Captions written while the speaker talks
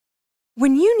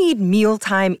When you need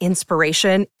mealtime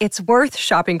inspiration, it's worth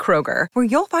shopping Kroger, where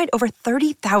you'll find over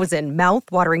 30,000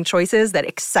 mouth-watering choices that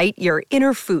excite your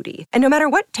inner foodie. And no matter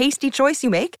what tasty choice you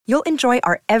make, you'll enjoy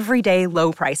our everyday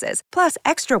low prices, plus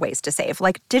extra ways to save,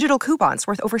 like digital coupons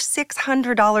worth over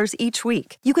 $600 each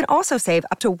week. You can also save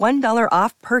up to $1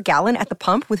 off per gallon at the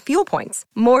pump with fuel points.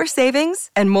 More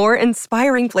savings and more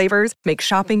inspiring flavors make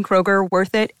shopping Kroger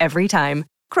worth it every time.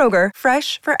 Kroger,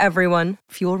 fresh for everyone.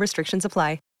 Fuel restrictions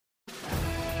apply.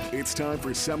 It's time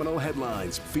for Seminole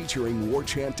Headlines, featuring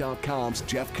WarChant.com's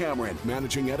Jeff Cameron,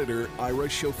 managing editor Ira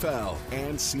Schofel,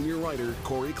 and senior writer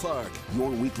Corey Clark.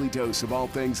 Your weekly dose of all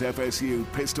things FSU,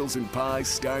 pistols, and pies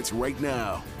starts right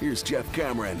now. Here's Jeff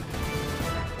Cameron.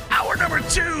 Hour number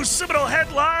 2, Seminole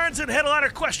Headlines and Headliner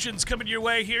Questions coming your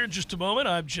way here in just a moment.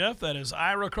 I'm Jeff. That is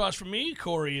Ira across from me.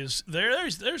 Corey is there.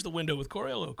 There's the window with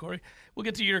Corey. Hello, Corey. We'll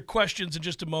get to your questions in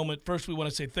just a moment. First, we want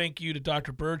to say thank you to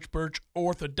Dr. Birch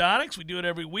Orthodontics. We do it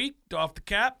every week. Off the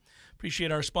cap.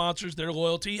 Appreciate our sponsors, their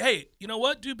loyalty. Hey, you know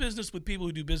what? Do business with people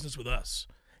who do business with us.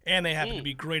 And they happen to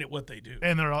be great at what they do.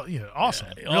 And they're all, awesome.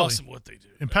 Yeah, really awesome what they do.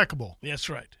 Impeccable. That's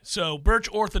right. So Birch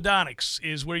Orthodontics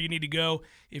is where you need to go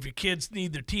if your kids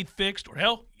need their teeth fixed, or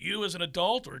hell, you as an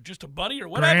adult or just a buddy or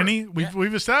whatever. Granny,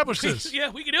 we've established this. Yeah,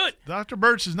 we can do it. Dr.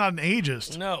 Birch is not an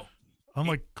ageist. No.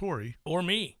 Unlike Corey. Or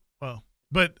me. Well,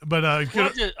 but I'm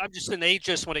just an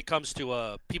ageist when it comes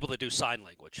to people that do sign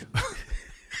language.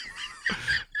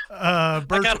 Birch, I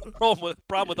got a problem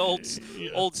with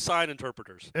old sign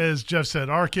interpreters. As Jeff said,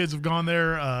 our kids have gone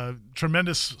there.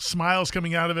 Tremendous smiles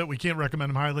coming out of it. We can't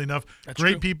recommend them highly enough. That's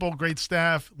great true. people, great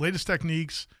staff, latest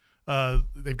techniques.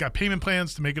 They've got payment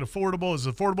plans to make it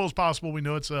affordable as possible. We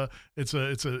know it's a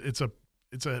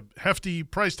hefty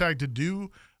price tag to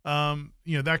do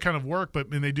that kind of work,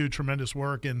 but they do tremendous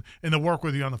work, and they'll work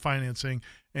with you on the financing.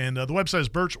 And the website is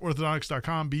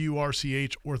birchorthodontics.com,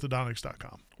 BURCH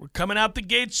orthodontics.com. We're coming out the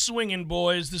gates swinging,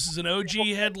 boys. This is an OG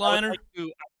headliner. I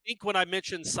think when I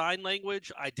mentioned sign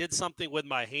language, I did something with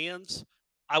my hands.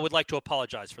 I would like to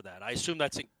apologize for that. I assume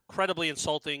that's incredibly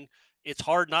insulting. It's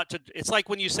hard not to. It's like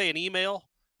when you say an email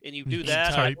and you do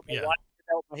that. Type, I don't know why I did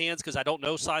that with my hands because I don't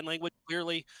know sign language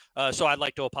clearly. So I'd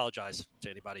like to apologize to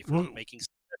anybody for making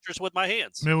gestures with my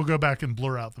hands. Maybe we'll go back and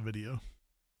blur out the video.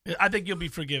 I think you'll be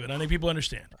forgiven. I think people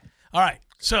understand. All right,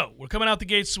 so we're coming out the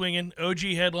gates swinging. OG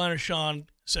headliner Sean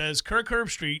says Kirk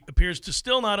Herbstreit appears to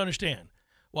still not understand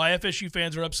why FSU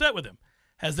fans are upset with him.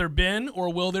 Has there been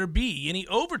or will there be any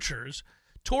overtures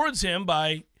towards him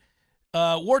by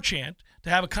WarChant to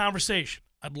have a conversation?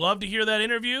 I'd love to hear that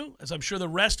interview, as I'm sure the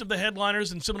rest of the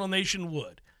headliners in Seminole Nation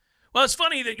would. Well, it's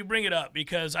funny that you bring it up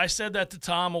because I said that to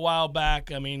Tom a while back.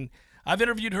 I mean, I've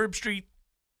interviewed Herbstreit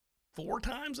 4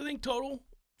 times, I think, total.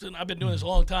 I've been doing this a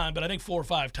long time, but I think 4 or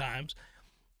 5 times,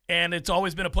 and it's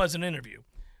always been a pleasant interview.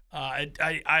 I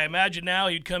imagine now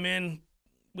he'd come in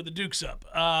with the dukes up.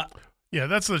 Yeah,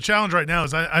 that's the challenge right now.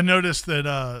 Is I noticed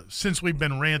that since we've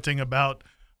been ranting about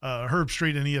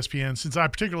Herbstreit and ESPN, since I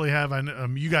particularly have,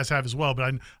 you guys have as well,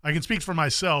 but I can speak for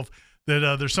myself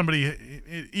that there's somebody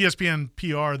ESPN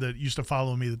PR that used to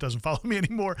follow me that doesn't follow me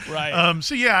anymore. Right.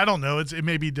 So yeah, I don't know. It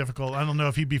may be difficult. I don't know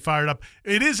if he'd be fired up.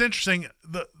 It is interesting.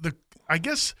 I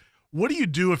guess, what do you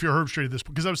do if you're Herbstreit at this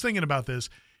point? Because I was thinking about this.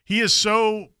 He is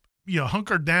so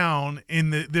hunkered down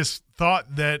in this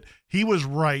thought that he was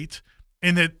right,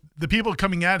 and that the people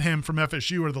coming at him from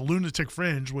FSU are the lunatic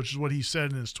fringe, which is what he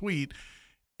said in his tweet.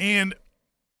 And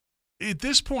at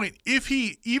this point,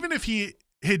 even if he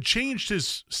had changed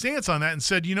his stance on that and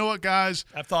said, you know what, guys,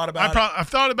 I've thought about it. I've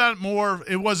thought about it more.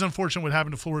 It was unfortunate what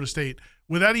happened to Florida State.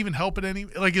 Would that even help it any?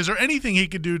 Like, is there anything he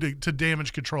could do to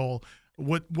damage control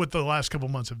what the last couple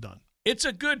months have done? It's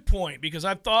a good point, because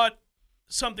I've thought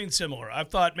something similar. I've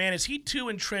thought, man, is he too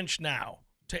entrenched now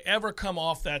to ever come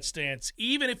off that stance?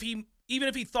 Even if he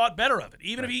thought better of it,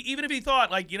 even if he thought,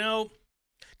 like,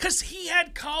 because he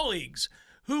had colleagues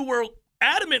who were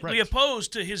adamantly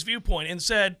opposed to his viewpoint and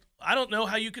said, I don't know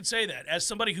how you could say that. As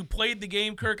somebody who played the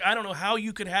game, Kirk, I don't know how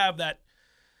you could have that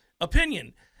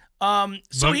opinion.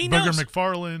 So he knows. Booger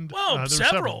McFarland. Well,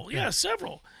 several. Yeah,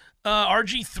 several.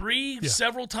 RG3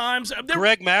 several times.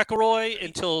 Greg McElroy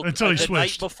until he the switched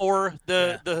night before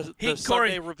the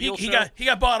Sunday reveal show. He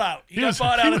got bought out. He got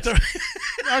bought out.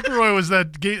 McElroy was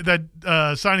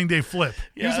that signing day flip.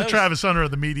 He was the Travis Hunter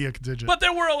of the media contingent. But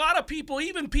there were a lot of people,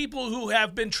 even people who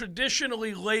have been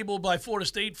traditionally labeled by Florida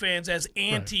State fans as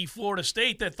anti-Florida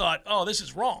State, that thought, oh, this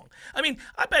is wrong. I mean,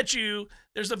 I bet you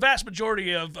there's a vast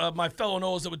majority of my fellow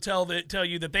Noles that would tell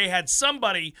you that they had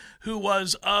somebody who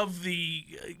was of the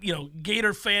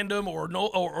Gator fandom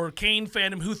or Kane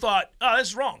fandom who thought, oh, this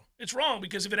is wrong. It's wrong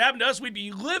because if it happened to us, we'd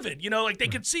be livid. Like they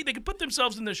could put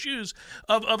themselves in the shoes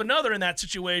of another in that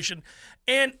situation.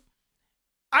 And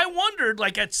I wondered,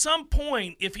 like at some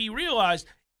point, if he realized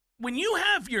when you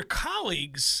have your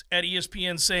colleagues at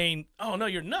ESPN saying, oh, no,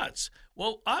 you're nuts.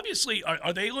 Well, obviously,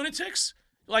 are they lunatics?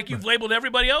 Like you've labeled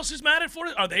everybody else who's mad at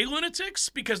Florida? Are they lunatics?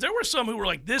 Because there were some who were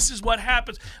like, this is what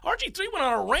happens. RG3 went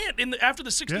on a rant after the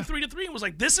 63-3 and was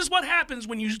like, this is what happens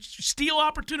when you steal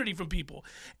opportunity from people.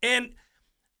 And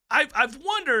I've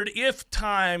wondered if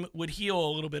time would heal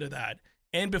a little bit of that.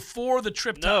 And before the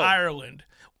trip to Ireland,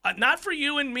 not for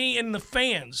you and me and the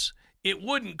fans, it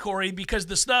wouldn't, Corey, because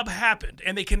the snub happened,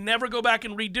 and they can never go back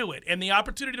and redo it. And the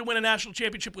opportunity to win a national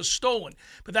championship was stolen.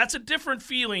 But that's a different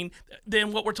feeling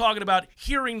than what we're talking about,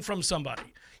 hearing from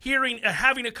somebody,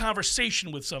 having a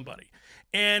conversation with somebody.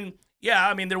 And, yeah,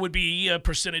 I mean, there would be a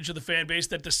percentage of the fan base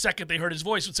that the second they heard his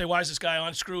voice would say, why is this guy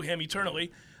on? Screw him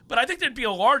eternally. But I think there'd be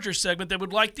a larger segment that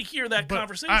would like to hear that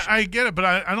conversation. I get it, but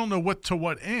I don't know to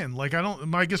what end. Like,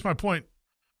 I guess my point,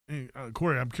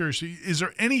 Corey, I'm curious, is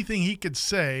there anything he could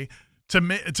say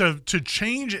to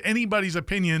change anybody's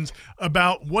opinions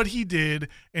about what he did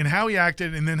and how he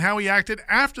acted, and then how he acted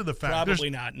after the fact? Probably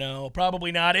not. No,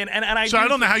 probably not. And I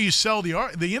don't know how you sell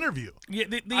the interview. Yeah,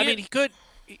 I mean,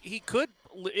 he could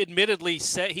admittedly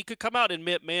say, he could come out and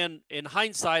admit, man, in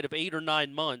hindsight of 8 or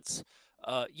 9 months,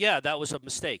 that was a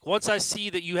mistake. Once I see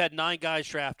that you had 9 guys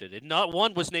drafted, and not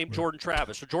one was named Jordan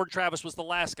Travis, or Jordan Travis was the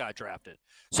last guy drafted,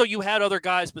 so you had other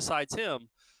guys besides him.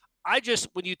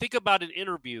 When you think about an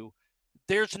interview,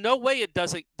 there's no way it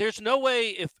doesn't. There's no way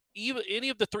if even any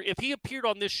of the three, if he appeared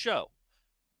on this show,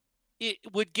 it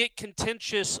would get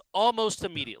contentious almost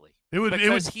immediately.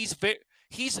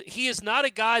 He is not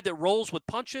a guy that rolls with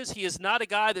punches. He is not a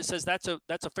guy that says that's a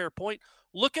fair point.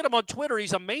 Look at him on Twitter.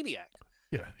 He's a maniac.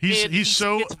 Yeah,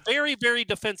 it's very, very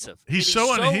defensive. He's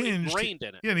so unhinged. Ingrained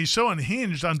in it. Yeah, and he's so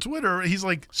unhinged on Twitter. He's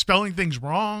like spelling things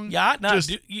wrong. Yeah,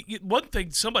 one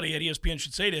thing somebody at ESPN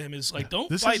should say to him is like, don't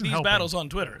fight these battles on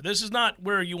Twitter. This is not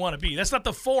where you want to be. That's not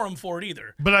the forum for it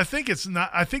either. But I think it's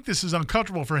not. I think this is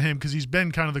uncomfortable for him because he's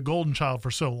been kind of the golden child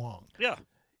for so long. Yeah,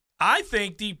 I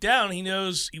think deep down he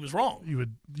knows he was wrong.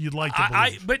 You'd like to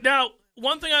believe. But now,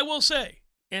 one thing I will say,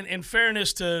 and in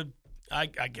fairness to, I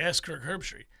guess, Kirk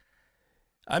Herbstreit,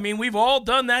 I mean, we've all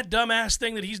done that dumbass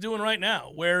thing that he's doing right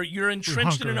now, where you're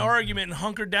entrenched in an argument and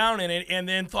hunkered down in it, and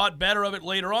then thought better of it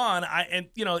later on.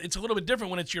 It's a little bit different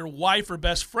when it's your wife or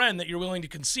best friend that you're willing to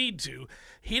concede to.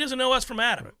 He doesn't know us from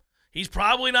Adam. Right. He's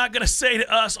probably not going to say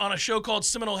to us on a show called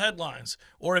Seminole Headlines,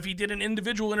 or if he did an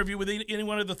individual interview with any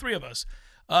one of the three of us.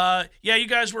 You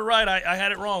guys were right. I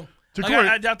had it wrong.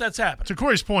 I doubt that's happened. To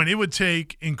Corey's point, it would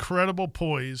take incredible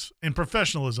poise and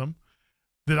professionalism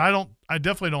that I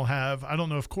definitely don't have. I don't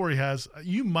know if Corey has.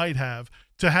 You might have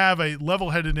to have a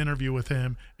level-headed interview with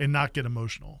him and not get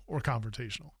emotional or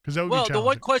confrontational, because that would be challenging. The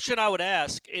one question I would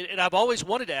ask, and I've always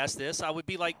wanted to ask this, I would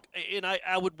be like, and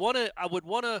I would want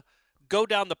to go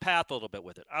down the path a little bit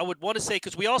with it. I would want to say,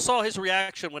 because we all saw his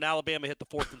reaction when Alabama hit the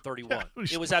 4th and 31.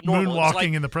 It was abnormal.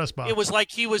 Moonwalking in the press box. It was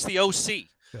like he was the OC.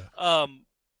 Yeah.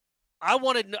 I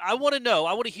want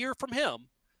to hear from him,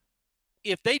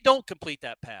 if they don't complete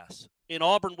that pass and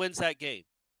Auburn wins that game,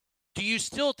 do you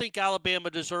still think Alabama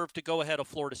deserved to go ahead of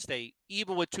Florida State,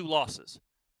 even with 2 losses?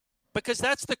 Because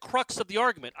that's the crux of the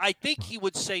argument. I think he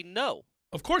would say no.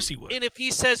 Of course he would. And if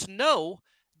he says no,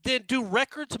 then do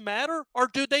records matter or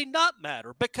do they not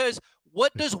matter? Because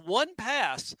what does one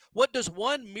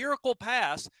miracle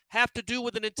pass have to do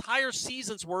with an entire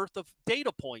season's worth of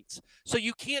data points? So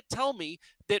you can't tell me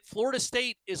that Florida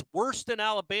State is worse than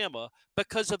Alabama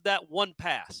because of that one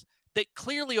pass. That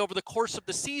clearly over the course of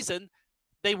the season,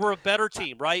 they were a better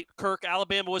team, right? Kirk,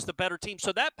 Alabama was the better team.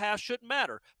 So that pass shouldn't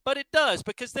matter. But it does,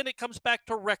 because then it comes back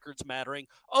to records mattering.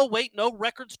 Oh, wait, no,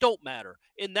 records don't matter.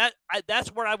 And that's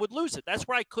where I would lose it. That's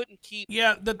where I couldn't keep.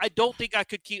 Yeah. I don't think I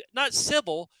could keep, not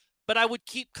civil, but I would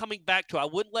keep coming back to it. I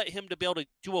wouldn't let him to be able to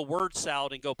do a word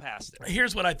salad and go past it.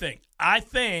 Here's what I think. I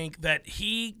think that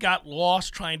he got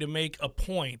lost trying to make a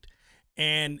point,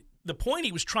 and the point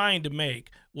he was trying to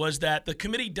make was that the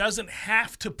committee doesn't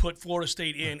have to put Florida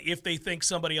State in if they think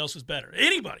somebody else is better.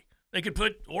 Anybody. They could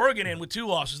put Oregon in with 2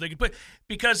 losses. They could put –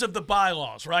 because of the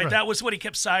bylaws, right? That was what he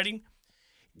kept citing.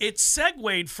 It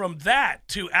segued from that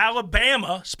to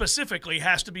Alabama specifically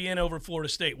has to be in over Florida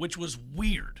State, which was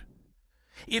weird.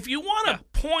 If you want to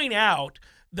point out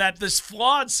that this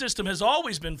flawed system has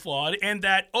always been flawed and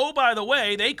that, oh, by the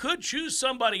way, they could choose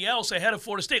somebody else ahead of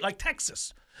Florida State, like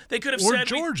Texas. They could have or said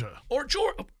Georgia.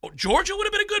 Georgia would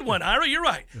have been a good one. Ira, you're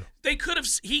right. Yeah. They could have.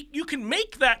 You can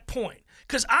make that point.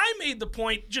 Because I made the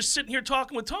point just sitting here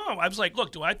talking with Tom. I was like,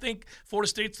 look, do I think Florida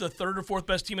State's the third or fourth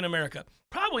best team in America?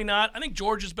 Probably not. I think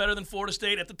Georgia's better than Florida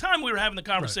State. At the time we were having the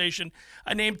conversation,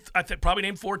 right. I probably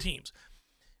named 4 teams.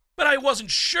 But I wasn't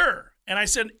sure. And I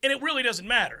said, and it really doesn't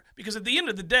matter. Because at the end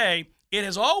of the day, it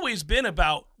has always been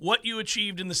about what you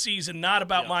achieved in the season, not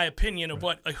about my opinion of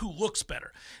who looks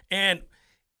better. And,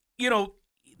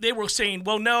 they were saying,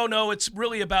 well, no, it's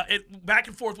really about it. Back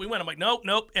and forth we went. I'm like,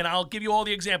 nope. And I'll give you all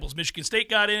the examples. Michigan State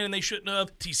got in and they shouldn't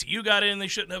have. TCU got in and they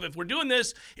shouldn't have. If we're doing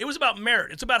this, it was about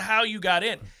merit. It's about how you got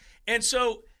in. And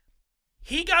so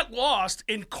he got lost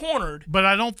and cornered. But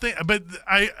I don't think –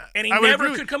 and he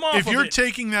never could come off of it. If you're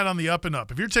taking that on the up and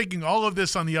up, if you're taking all of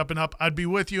this on the up and up, I'd be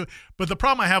with you. But the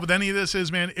problem I have with any of this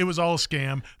is, man, it was all a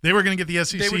scam. They were going to get the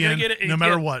SEC in no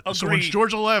matter what. Agreed. So when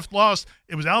Georgia lost,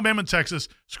 it was Alabama and Texas.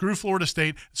 Screw Florida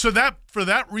State. So for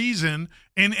that reason,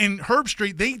 in Herb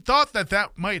Street, they thought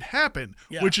that might happen,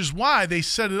 which is why they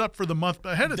set it up for the month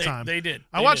ahead of time. They did.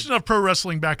 I watched enough pro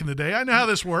wrestling back in the day. I know how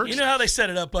this works. You know how they set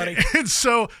it up, buddy. And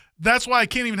so – that's why I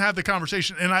can't even have the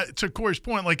conversation. And to Corey's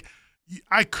point,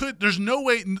 there's no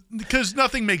way, because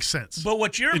nothing makes sense. But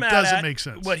what you're mad at, it doesn't make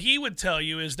sense. What he would tell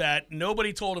you is that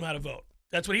nobody told him how to vote.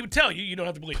 That's what he would tell you. You don't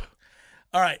have to believe it.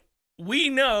 All right. We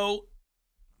know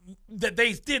that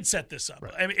they did set this up.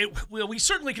 Right. I mean, we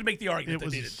certainly can make the argument that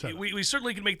they did. We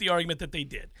certainly can make the argument that they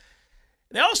did.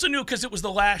 They also knew because it was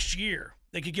the last year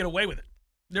they could get away with it.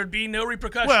 There'd be no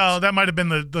repercussions. Well, that might have been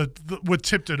the what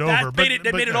tipped it over.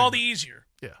 That made it all the easier.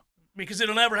 Because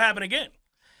it'll never happen again.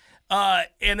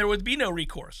 And there would be no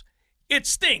recourse. It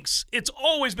stinks. It's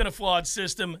always been a flawed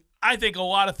system. I think a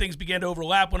lot of things began to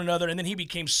overlap one another, and then he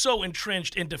became so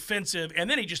entrenched and defensive, and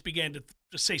then he just began to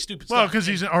say stupid stuff. Well, because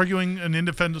he's arguing an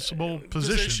indefensible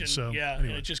position. So yeah, anyway.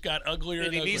 And it just got uglier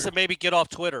and he uglier. needs to maybe get off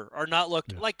Twitter or not look.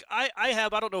 Yeah. Like I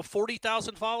have,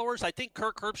 40,000 followers. I think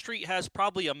Kirk Herbstreit has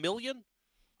probably 1 million.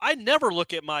 I never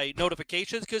look at my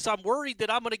notifications because I'm worried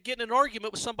that I'm going to get in an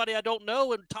argument with somebody I don't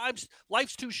know, and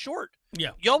life's too short.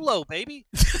 Yeah. YOLO, baby.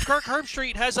 Kirk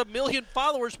Herbstreit has 1 million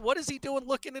followers. What is he doing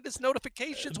looking at his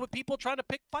notifications with people trying to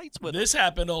pick fights with him? This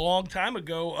happened a long time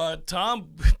ago. Tom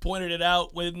pointed it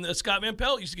out when Scott Van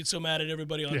Pelt used to get so mad at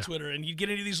everybody on Twitter, and you'd get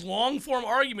into these long-form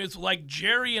arguments like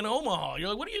Jerry in Omaha. You're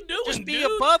like, what are you doing, Just be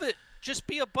above it. Just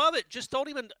be above it. Just don't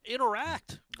even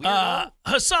interact.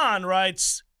 Hassan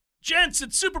writes, gents,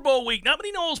 it's Super Bowl week. Not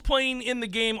many Noles playing in the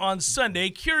game on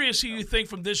Sunday. Curious who you think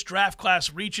from this draft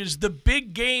class reaches the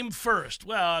big game first.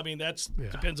 Well, I mean,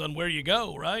 depends on where you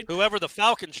go, right? Whoever the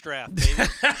Falcons draft, baby.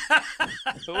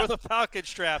 Whoever the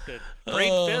Falcons drafted.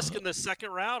 Braden Fisk in the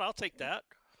second round, I'll take that.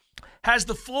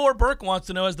 Burke wants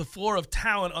to know, has the floor of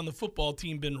talent on the football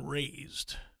team been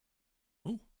raised?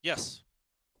 Ooh. Yes.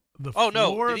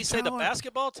 No. Did he say the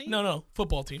basketball team? No,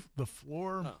 football team. The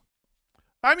floor. Oh.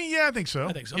 I mean, yeah, I think so.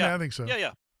 I think so. Yeah, I think so.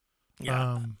 Yeah.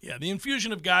 The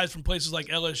infusion of guys from places like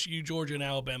LSU, Georgia, and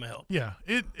Alabama helped. Yeah,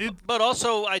 But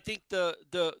also, I think their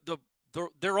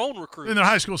own recruits and their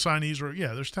high school signees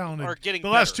there's talented. Are getting the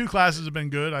better. last 2 classes have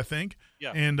been good, I think.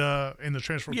 Yeah. And in the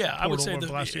transfer portal I would say over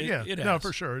the last year. Yeah, it has. No,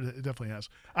 for sure, it definitely has.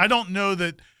 I don't know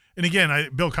that. And again,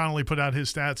 Bill Connolly put out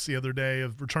his stats the other day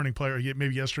of returning player,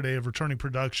 maybe yesterday, of returning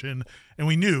production. And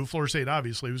we knew Florida State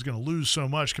obviously was going to lose so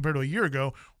much compared to a year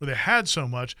ago where they had so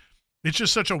much. It's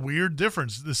just such a weird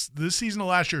difference. This season of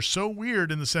last year so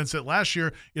weird in the sense that last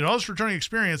year you had all this returning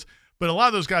experience, but a lot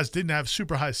of those guys didn't have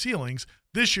super high ceilings.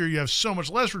 This year you have so much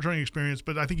less returning experience,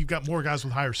 but I think you've got more guys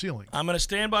with higher ceilings. I'm going to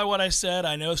stand by what I said.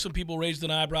 I know some people raised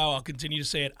an eyebrow. I'll continue to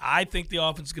say it. I think the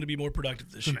offense is going to be more productive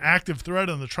this year. It's an active thread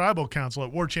on the Tribal Council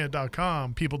at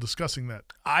warchant.com, people discussing that.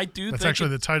 I do That's think actually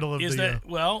the title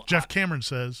of Jeff Cameron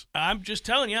says. I'm just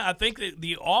telling you, I think that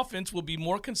the offense will be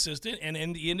more consistent, and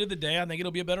in the end of the day, I think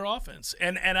it'll be a better offense.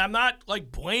 And I'm not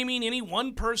blaming any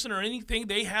one person or anything.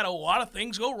 They had a lot of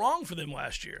things go wrong for them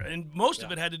last year, and most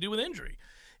of it had to do with injury.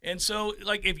 And so,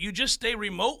 if you just stay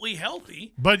remotely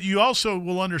healthy. But you also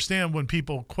will understand when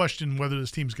people question whether this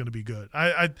team's going to be good.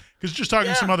 Because just talking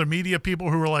to some other media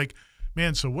people who were like,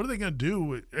 man, so what are they going to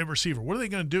do at receiver? What are they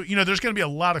going to do? There's going to be a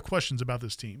lot of questions about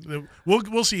this team.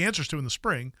 We'll see answers to in the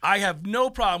spring. I have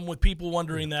no problem with people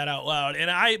wondering that out loud.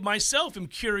 And I myself am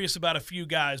curious about a few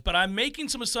guys, but I'm making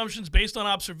some assumptions based on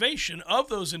observation of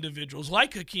those individuals,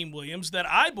 like Hakeem Williams, that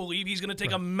I believe he's going to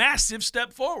take a massive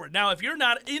step forward. Now, if you're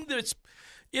not in this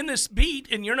in this beat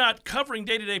and you're not covering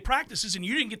day-to-day practices and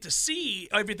you didn't get to see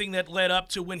everything that led up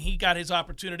to when he got his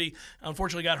opportunity,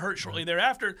 unfortunately got hurt shortly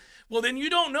thereafter, well, then you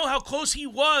don't know how close he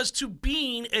was to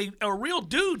being a real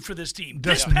dude for this team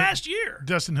this past year.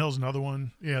 Destin Hill's another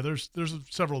one. Yeah, there's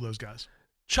several of those guys.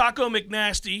 Chaco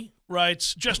McNasty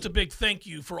writes, just a big thank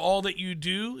you for all that you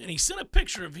do. And he sent a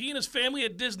picture of he and his family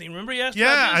at Disney. Remember he asked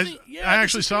about Disney? I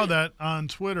actually saw that on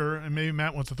Twitter, and maybe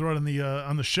Matt wants to throw it on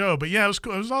the show. But, yeah, it was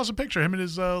cool. It was an awesome picture. Him and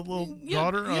his little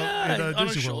daughter at on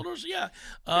Disney his World. shoulders, yeah.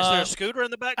 Is there a scooter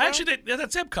in the background? Actually,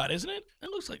 that's Epcot, isn't it? It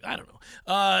looks like, I don't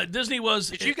know. Disney was.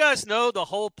 Did you guys know the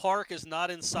whole park is not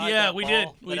inside? Yeah, that we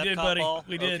ball, did. We that did, Epcot buddy. ball?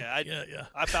 We did. Okay, Yeah.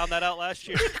 I found that out last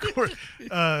year.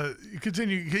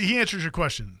 Continue. He answers your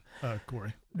question,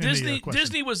 Corey.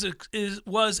 Disney was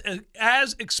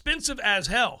as expensive as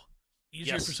hell.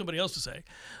 Easier for somebody else to say.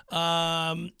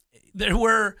 There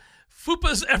were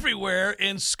fupas everywhere,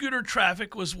 and scooter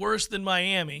traffic was worse than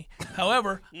Miami.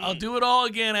 However, I'll do it all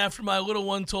again after my little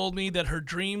one told me that her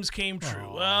dreams came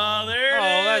true. Well, there it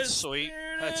is. Oh, that's sweet.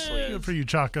 That's sweet. Good for you,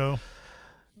 Chaco.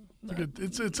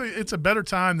 It's a better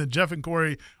time than Jeff and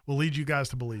Corey will lead you guys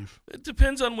to believe. It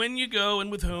depends on when you go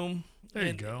and with whom. There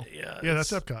you go. Yeah,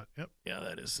 that's Epcot. Yep.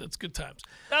 Yeah, that's good times.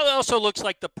 That also looks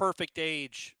like the perfect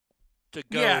age to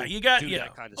go. Yeah, you got do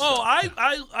that kind of stuff.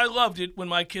 stuff. I loved it when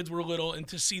my kids were little and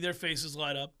to see their faces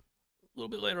light up a little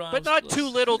bit later on. But not too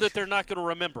little that they're not going to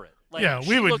remember it. Like, yeah,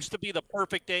 she looks to be the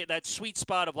perfect age, that sweet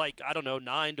spot of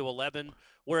 9 to 11,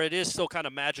 where it is still kind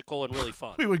of magical and really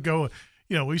fun. We would go.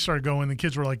 We started going. The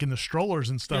kids were in the strollers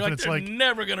and stuff, and it's they're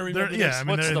never going to remember. Yeah, I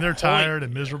mean they're tired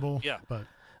and miserable. Yeah. But.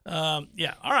 All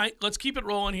right, let's keep it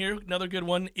rolling here. Another good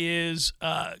one is,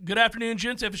 good afternoon,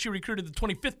 gents. FSU recruited the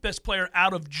 25th best player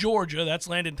out of Georgia. That's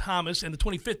Landon Thomas. And the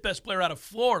 25th best player out of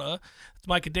Florida. That's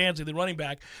Micah Danzey, the running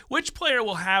back. Which player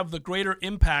will have the greater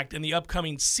impact in the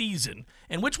upcoming season?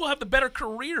 And which will have the better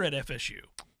career at FSU?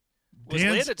 Was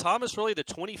Landon Thomas really the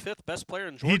 25th best player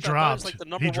in Georgia? He dropped. Like the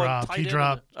number one tight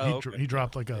end. He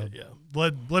dropped like a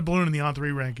lead balloon in the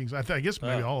on-3 rankings. I guess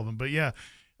maybe all of them. But, yeah.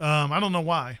 I don't know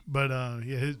why, but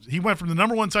he went from the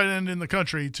number one tight end in the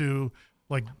country to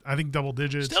I think double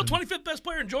digits. Still, 25th best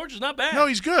player in Georgia is not bad. No,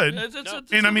 he's good.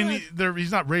 And I mean,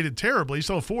 he's not rated terribly. He's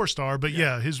still a 4-star, but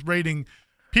his rating.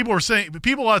 People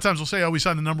a lot of times will say, "Oh, we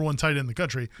signed the number one tight end in the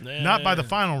country," not by the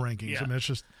final rankings. I mean, it's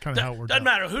just kind of how it works. Doesn't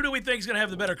matter. Who do we think is going to have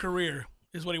the better career?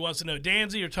 Is what he wants to know.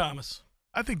 Danzey or Thomas?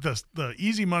 I think the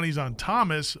easy money's on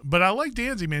Thomas, but I like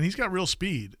Danzey, man. He's got real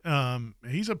speed.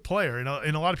 He's a player, and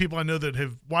a lot of people I know that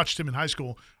have watched him in high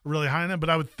school are really high on him. But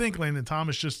I would think Landon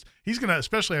Thomas he's going to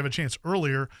especially have a chance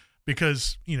earlier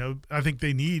because I think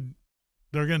they're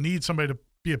going to need somebody to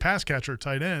be a pass catcher,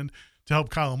 tight end, to help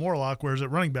Kyle Morlock. Whereas at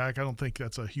running back, I don't think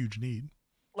that's a huge need.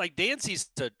 Like Danzey's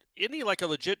isn't he like a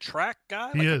legit track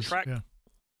guy? He is. Track, yeah.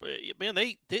 Man,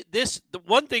 the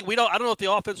one thing I don't know if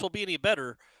the offense will be any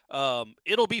better.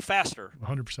 It'll be faster.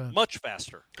 100%. Much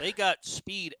faster. They got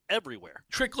speed everywhere.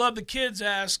 Trick Love the Kids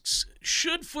asks,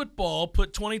 should football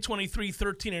put 2023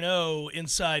 13-0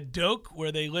 inside Doak where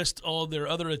they list all their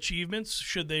other achievements?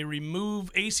 Should they remove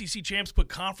ACC champs, put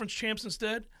conference champs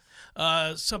instead?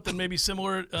 Something maybe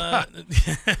similar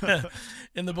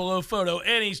in the below photo.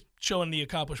 And he's showing the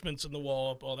accomplishments in the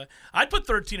wall up, all that. I'd put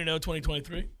 13-0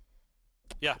 2023.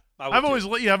 Yeah. I've always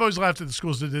laughed at the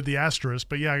schools that did the asterisk,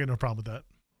 but I got no problem with that.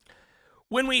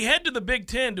 When we head to the Big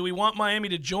Ten, do we want Miami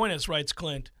to join us, writes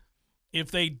Clint.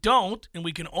 If they don't, and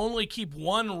we can only keep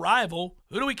one rival,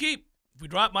 who do we keep? If we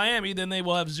drop Miami, then they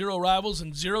will have 0 rivals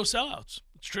and 0 sellouts.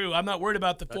 It's true. I'm not worried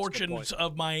about the fortunes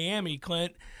of Miami,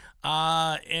 Clint.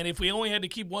 And if we only had to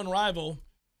keep one rival,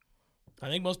 I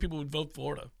think most people would vote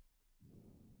Florida.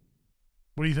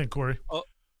 What do you think, Corey?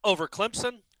 Over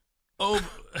Clemson? Over.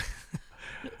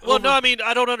 Well, no, I mean,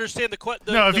 I don't understand the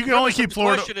question. No, if you can only keep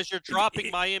Florida. The question is you're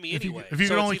dropping Miami anyway. If you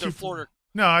can only keep Florida.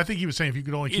 No, I think he was saying if you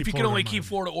could only keep Florida.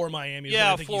 Florida or Miami.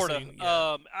 Yeah, Florida.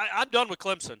 I'm done with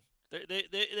Clemson.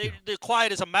 They're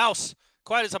quiet as a mouse.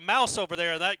 Quiet as a mouse over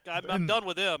there. I'm done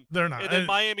with them. They're not. And then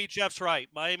Miami, Jeff's right.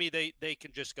 Miami, they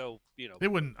can just go.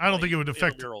 It wouldn't. I don't think it would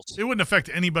affect. It wouldn't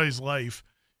affect anybody's life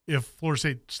if Florida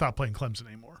State stopped playing Clemson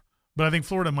anymore. But I think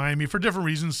Florida and Miami, for different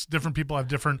reasons, different people have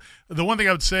different. The one thing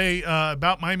I would say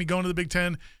about Miami going to the Big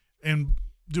Ten, and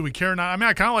do we care or not? I mean,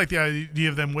 I kind of like the idea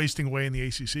of them wasting away in the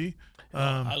ACC.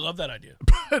 I love that idea.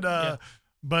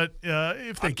 But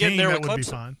if they came, that would be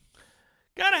fine.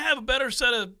 Got to have a better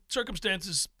set of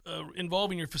circumstances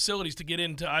involving your facilities to get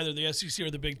into either the SEC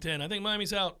or the Big Ten. I think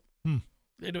Miami's out.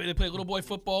 They play little boy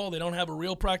football. They don't have a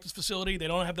real practice facility. They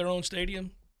don't have their own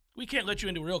stadium. We can't let you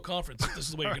into a real conference if this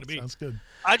is the way you're going to be. Sounds good.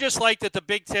 I just like that the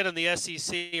Big Ten and the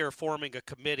SEC are forming a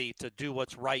committee to do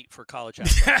what's right for college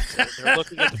athletics. They're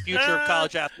looking at the future of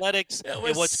college athletics and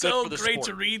what's good for the sport. It was so great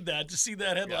to read that, to see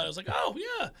that headline. I was like, oh,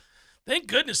 yeah, thank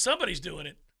goodness somebody's doing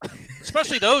it.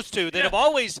 Especially those two that have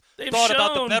always thought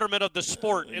about the betterment of the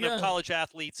sport and of college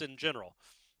athletes in general.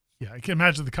 Yeah, I can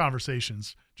imagine the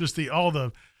conversations, just the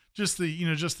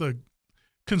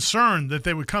concern that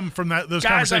they would come from those conversations about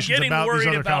these other conferences. Guys, I'm getting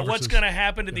worried about what's going to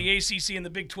happen to the ACC and the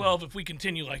Big 12 if we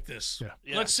continue like this.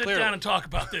 Yeah. Let's sit down and talk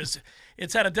about this.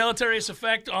 It's had a deleterious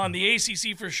effect on the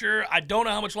ACC for sure. I don't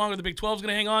know how much longer the Big 12 is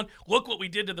going to hang on. Look what we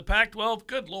did to the Pac-12.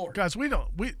 Good Lord. Guys,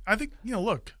 I think,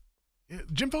 look,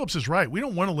 Jim Phillips is right. We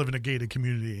don't want to live in a gated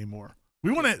community anymore.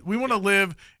 We want to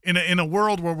live in a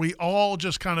world where we all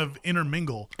just kind of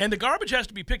intermingle. And the garbage has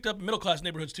to be picked up in middle-class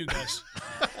neighborhoods too, guys.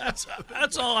 That's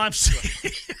all I'm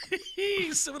saying.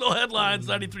 Seminole Headlines,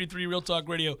 93.3 Real Talk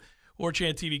Radio, War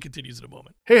Chant TV continues in a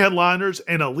moment. Hey, headliners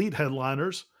and elite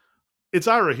headliners. It's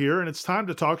Ira here, and it's time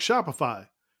to talk Shopify.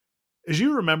 As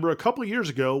you remember, a couple of years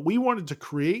ago, we wanted to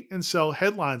create and sell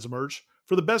headlines merch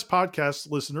for the best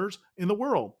podcast listeners in the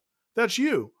world. That's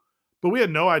you. But we had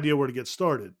no idea where to get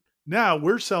started. Now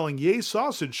we're selling Yay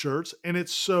Sausage shirts, and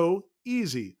it's so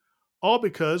easy. All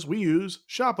because we use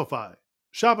Shopify.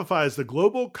 Shopify is the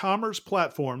global commerce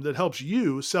platform that helps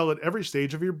you sell at every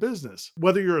stage of your business.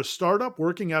 Whether you're a startup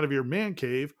working out of your man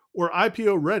cave or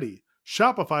IPO ready,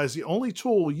 Shopify is the only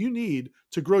tool you need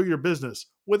to grow your business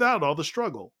without all the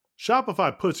struggle.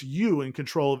 Shopify puts you in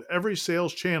control of every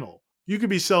sales channel. You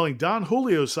could be selling Don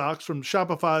Julio socks from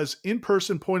Shopify's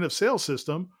in-person point-of-sale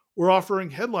system, or offering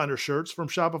headliner shirts from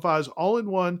Shopify's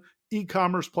all-in-one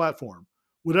e-commerce platform.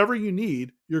 Whatever you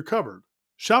need, you're covered.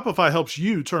 Shopify helps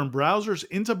you turn browsers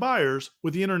into buyers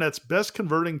with the internet's best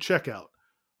converting checkout,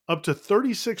 up to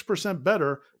 36%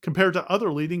 better compared to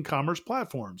other leading commerce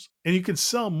platforms. And you can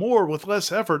sell more with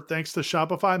less effort thanks to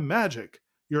Shopify Magic,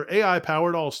 your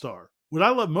AI-powered all-star. What I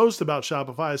love most about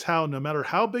Shopify is how, no matter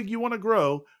how big you want to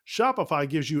grow, Shopify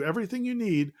gives you everything you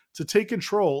need to take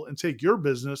control and take your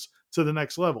business to the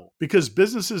next level. Because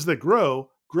businesses that grow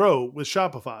with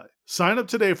Shopify. Sign up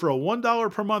today for a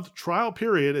 $1 per month trial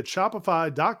period at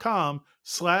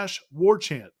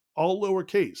shopify.com/warchant, all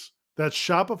lowercase. That's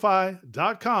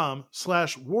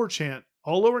shopify.com/warchant,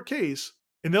 all lowercase,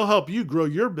 and they'll help you grow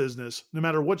your business no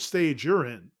matter what stage you're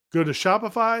in. Go to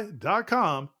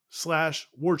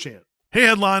shopify.com/warchant. Hey,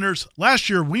 headliners. Last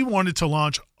year, we wanted to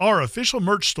launch our official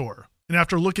merch store. And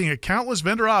after looking at countless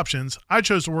vendor options, I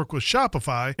chose to work with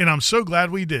Shopify, and I'm so glad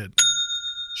we did.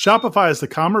 Shopify is the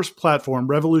commerce platform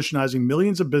revolutionizing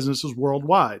millions of businesses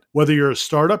worldwide. Whether you're a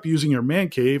startup using your man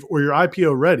cave or you're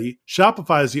IPO ready,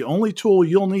 Shopify is the only tool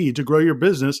you'll need to grow your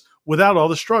business without all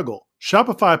the struggle.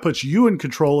 Shopify puts you in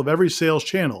control of every sales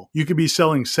channel. You could be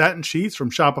selling satin sheets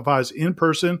from Shopify's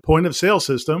in-person point-of-sale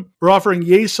system, or offering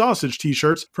Yay Sausage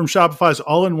t-shirts from Shopify's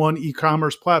all-in-one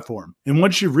e-commerce platform. And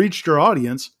once you've reached your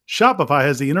audience, Shopify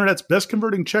has the internet's best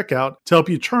converting checkout to help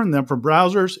you turn them from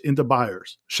browsers into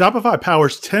buyers. Shopify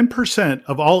powers 10%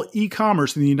 of all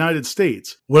e-commerce in the United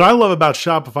States. What I love about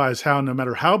Shopify is how, no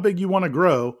matter how big you want to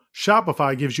grow,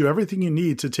 Shopify gives you everything you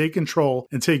need to take control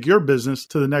and take your business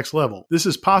to the next level. This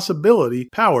is possibility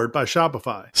powered by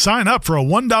Shopify. Sign up for a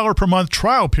 $1 per month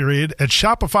trial period at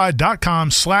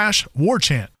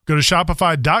shopify.com/warchant. Go to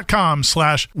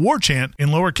shopify.com/warchant in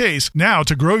lowercase now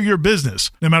to grow your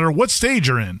business, no matter what stage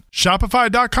you're in.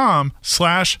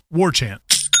 Shopify.com/warchant.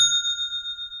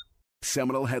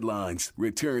 Seminole Headlines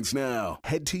returns now.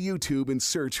 Head to YouTube and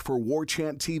search for War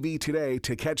Chant TV today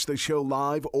to catch the show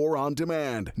live or on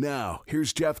demand. Now,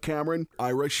 here's Jeff Cameron,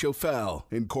 Ira Schofel,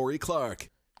 and Corey Clark.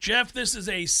 Jeff, this is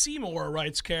a Seymour,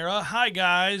 writes Kara. Hi,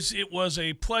 guys. It was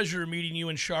a pleasure meeting you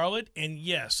in Charlotte. And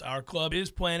yes, our club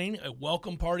is planning a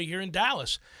welcome party here in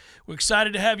Dallas. We're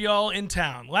excited to have you all in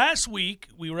town. Last week,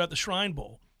 we were at the Shrine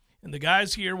Bowl, and the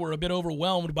guys here were a bit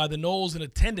overwhelmed by the Noles in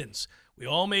attendance. We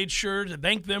all made sure to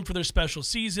thank them for their special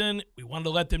season. We wanted to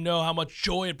let them know how much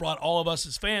joy it brought all of us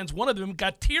as fans. One of them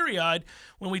got teary-eyed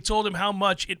when we told him how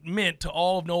much it meant to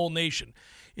all of Nole Nation.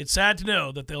 It's sad to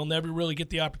know that they'll never really get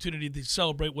the opportunity to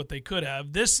celebrate what they could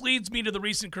have. This leads me to the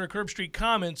recent Kirk Herbstreit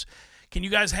comments. Can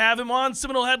you guys have him on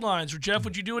Seminole Headlines? Or, Jeff,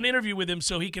 would you do an interview with him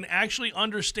so he can actually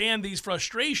understand these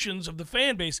frustrations of the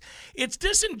fan base? It's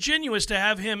disingenuous to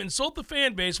have him insult the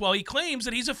fan base while he claims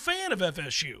that he's a fan of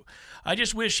FSU. I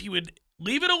just wish he would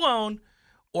leave it alone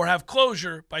or have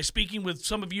closure by speaking with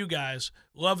some of you guys.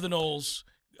 Love the Noles.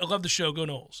 I love the show. Go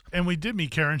Noles. And we did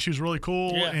meet Karen. She was really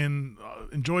cool Yeah. and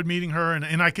enjoyed meeting her.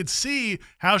 And I could see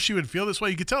how she would feel this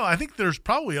way. You could tell. I think there's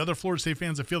probably other Florida State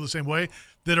fans that feel the same way,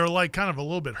 that are like kind of a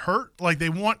little bit hurt. Like they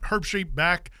want Herb Street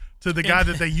back to the guy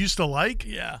that they used to like.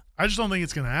 Yeah. I just don't think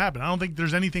it's going to happen. I don't think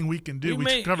there's anything we can do.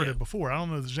 We covered yeah. it before. I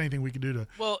don't know if there's anything we can do to.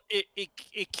 Well,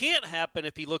 it can't happen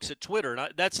if he looks at Twitter.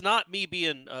 And that's not me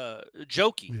being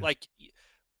jokey. Yeah. Like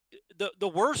the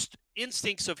worst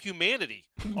instincts of humanity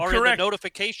are Correct. in the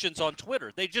notifications on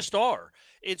Twitter. They just are.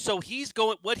 And so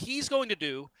what he's going to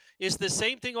do is the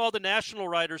same thing all the national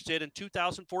writers did in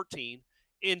 2014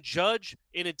 and judge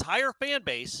an entire fan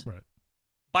base Right.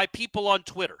 by people on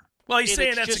Twitter. Well, he's And saying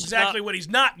it's that's just exactly what he's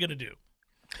not going to do.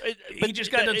 He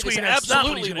just got done it's tweeting that's not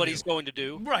absolutely what he's going to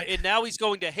do. Right. And now he's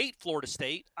going to hate Florida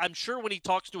State. I'm sure when he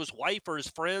talks to his wife or his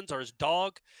friends or his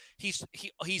dog, he's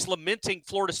lamenting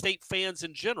Florida State fans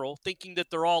in general, thinking that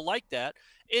they're all like that,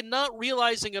 and not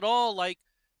realizing at all, like,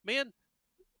 man,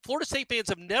 Florida State fans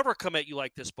have never come at you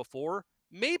like this before.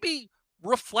 Maybe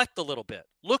reflect a little bit.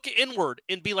 Look inward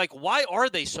and be like, why are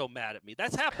they so mad at me?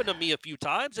 That's happened to me a few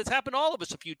times. It's happened to all of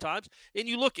us a few times. And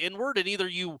you look inward and either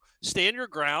you stand your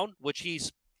ground, which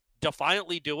he's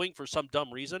defiantly doing for some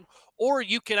dumb reason, or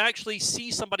you can actually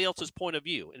see somebody else's point of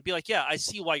view and be like, yeah, I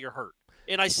see why you're hurt.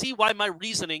 And I see why my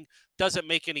reasoning doesn't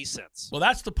make any sense. Well,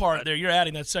 that's the part there. You're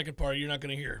adding that second part you're not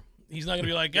going to hear. He's not going to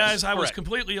be like, guys, I was correct.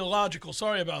 completely illogical.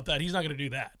 Sorry about that. He's not going to do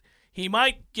that. He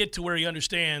might get to where he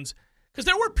understands, because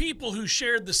there were people who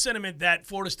shared the sentiment that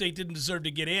Florida State didn't deserve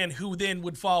to get in, who then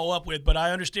would follow up with, but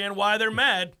I understand why they're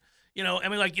mad. You know, I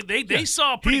mean, like they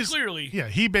saw pretty clearly. Yeah,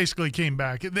 he basically came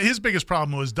back. His biggest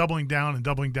problem was doubling down and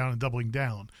doubling down and doubling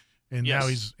down. And Yes. now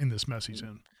he's in this mess he's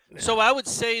in. So I would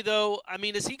say, though, I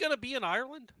mean, is he going to be in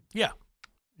Ireland? Yeah.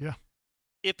 Yeah.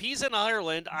 If he's in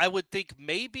Ireland, I would think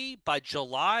maybe by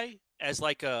July, as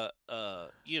like a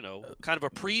kind of a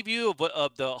preview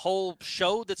of the whole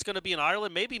show that's going to be in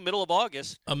Ireland, maybe middle of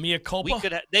August. A mea culpa. We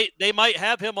could they might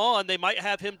have him on. They might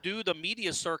have him do the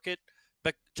media circuit,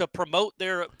 but to promote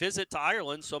their visit to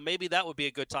Ireland. So maybe that would be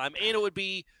a good time, and it would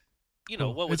be,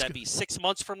 what would that be? 6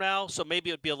 months from now. So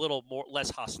maybe it would be a little less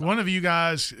hostile. One of you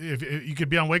guys, if you could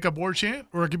be on Wake Up War Chant,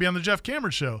 or it could be on the Jeff Cameron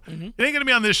show. Mm-hmm. It ain't going to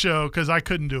be on this show because I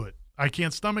couldn't do it. I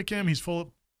can't stomach him. He's full of,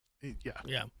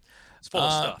 Yeah. It's full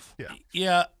of stuff. Yeah.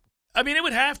 Yeah. I mean, it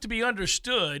would have to be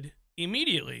understood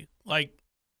immediately. Like,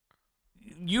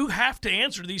 you have to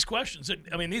answer these questions.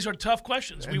 I mean, these are tough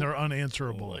questions. And they're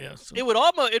unanswerable. Well, yeah, so-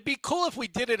 It'd be cool if we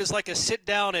did it as like a sit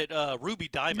down at Ruby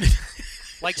Diamond.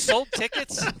 Like sold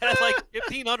tickets, had like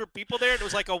 1,500 people there, and it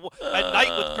was like a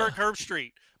night with Kirk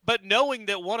Herbstreit. But knowing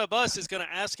that one of us is going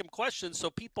to ask him questions,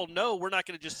 so people know we're not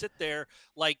going to just sit there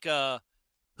like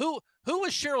who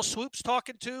was Cheryl Swoops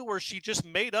talking to, where she just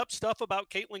made up stuff about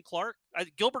Caitlin Clark?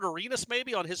 Gilbert Arenas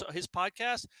maybe on his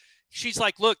podcast. She's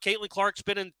like, look, Caitlin Clark's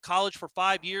been in college for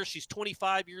 5 years. She's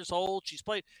 25 years old. She's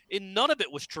played, and none of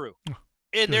it was true.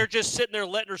 And they're just sitting there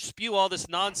letting her spew all this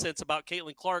nonsense about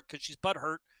Caitlin Clark because she's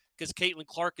butthurt because Caitlin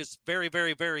Clark is very,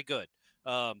 very, very good.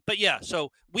 But yeah,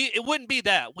 so it wouldn't be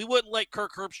that. We wouldn't let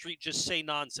Kirk Herbstreit just say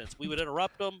nonsense. We would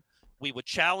interrupt him. We would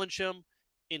challenge him,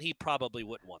 and he probably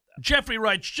wouldn't want that. Jeffrey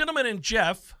writes, gentlemen and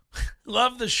Jeff,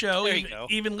 love the show. There you go.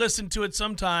 Even listen to it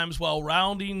sometimes while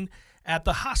rounding at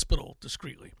the hospital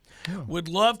discreetly. Oh. Would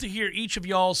love to hear each of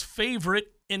y'all's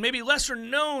favorite and maybe lesser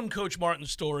known Coach Martin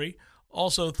story.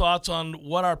 Also, thoughts on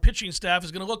what our pitching staff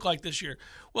is going to look like this year.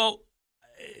 Well,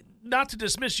 not to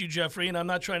dismiss you, Jeffrey, and I'm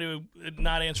not trying to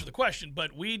not answer the question,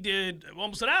 but we did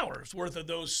almost an hour's worth of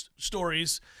those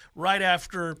stories right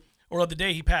after, or the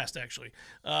day he passed, actually.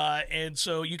 And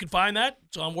so you can find that.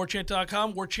 It's on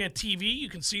warchant.com, Warchant TV. You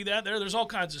can see that there. There's all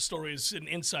kinds of stories and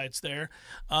insights there.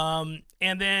 And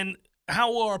then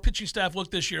how will our pitching staff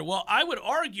look this year? Well, I would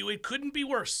argue it couldn't be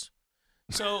worse.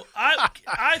 So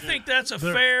I think that's a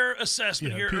fair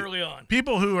assessment here early on.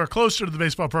 People who are closer to the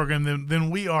baseball program than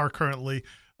we are currently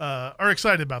are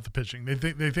excited about the pitching.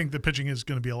 They think the pitching is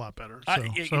going to be a lot better. So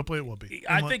hopefully it will be.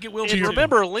 I think it will be.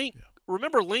 And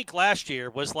remember Link last year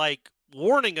was like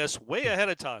warning us way ahead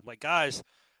of time. Like, guys,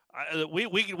 we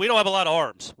don't have a lot of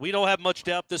arms. We don't have much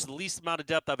depth. This is the least amount of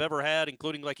depth I've ever had,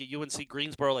 including like at UNC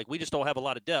Greensboro. Like, we just don't have a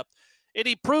lot of depth. And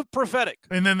he proved prophetic.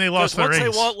 And then they lost their ace.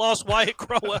 Once they lost Wyatt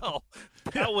Crowell,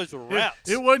 that was wraps.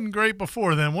 It wasn't great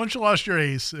before then. Once you lost your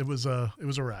ace, it was a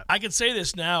wrap. I can say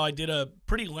this now. I did a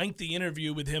pretty lengthy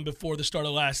interview with him before the start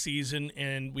of last season,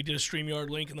 and we did a StreamYard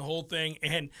link and the whole thing.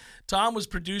 And Tom was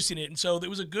producing it, and so it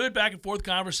was a good back and forth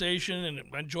conversation, and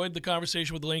I enjoyed the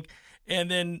conversation with Link.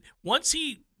 And then once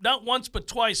he, not once but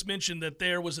twice, mentioned that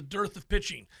there was a dearth of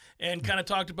pitching, and kind of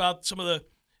talked about some of the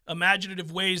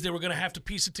imaginative ways they were going to have to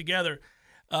piece it together.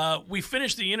 We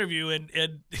finished the interview, and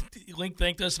Link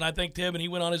thanked us, and I thanked him, and he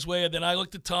went on his way. And then I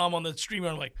looked at Tom on the streamer,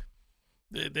 and I'm like,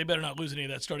 they better not lose any of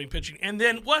that starting pitching. And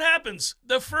then what happens?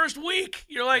 The first week,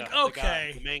 you're like,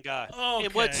 okay. The main guy.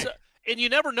 Okay. And you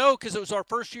never know, because it was our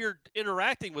first year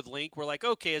interacting with Link. We're like,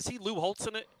 okay, is he Lou Holtz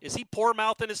in it? Is he poor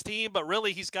mouthing his team? But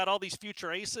really, he's got all these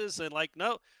future aces. And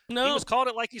no. He was calling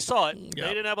it like he saw it. Yep. They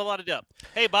didn't have a lot of depth.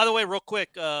 Hey, by the way, real quick,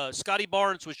 Scotty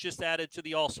Barnes was just added to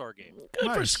the All-Star game.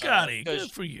 Good for Scotty.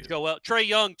 Good for you. Well, Trey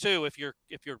Young too. If you're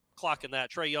clocking that,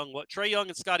 Trey Young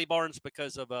and Scotty Barnes,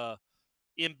 because of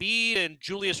Embiid and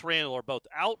Julius Randle are both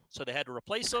out, so they had to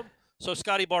replace them. So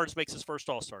Scotty Barnes makes his first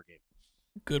All-Star game.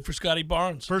 Good for Scotty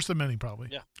Barnes. First of many, probably.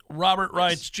 Yeah. Robert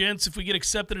writes, gents, if we get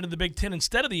accepted into the Big Ten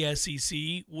instead of the SEC,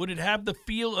 wouldn't it have the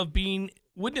feel of being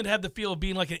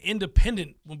like an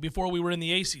independent before we were in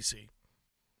the ACC?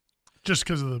 Just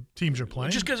because of the teams you're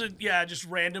playing? Just because of, just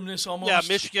randomness almost. Yeah,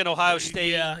 Michigan, Ohio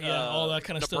State. All that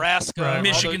kind of Nebraska, stuff. Right.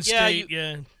 Michigan State,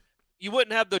 You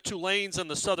wouldn't have the Tulanes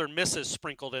and the Southern Misses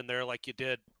sprinkled in there like you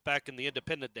did back in the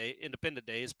independent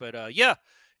days. But,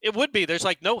 it would be. There's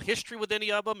no history with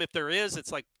any of them. If there is,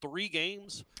 it's 3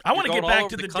 games. I want to get back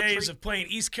to the days of playing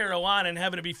East Carolina and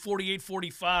having to be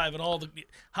 48-45 and all the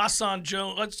Hassan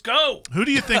Jones. Let's go. Who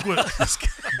do you think would?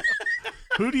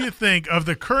 Who do you think of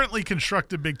the currently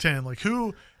constructed Big Ten?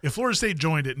 Who, if Florida State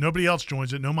joined it, nobody else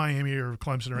joins it, no Miami or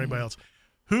Clemson or anybody else.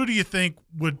 Who do you think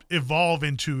would evolve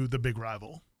into the big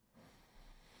rival?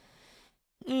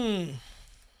 Penn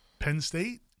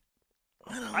State?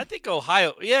 I think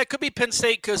Ohio. Yeah, it could be Penn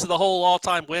State because of the whole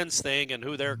all-time wins thing and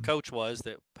who their coach was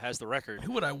that has the record.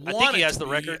 Who would I want? I think he has the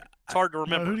record. It's hard to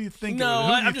remember. Who do you think? No,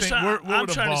 I'm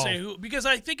trying to say who, because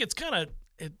I think it's kind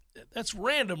of that's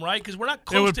random, right? Because we're not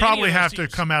close. It would to probably any of have those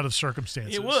to come out of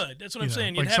circumstances. It would. That's what I'm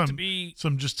saying. You'd have to be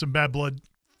some bad blood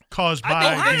caused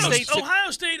by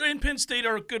Ohio State and Penn State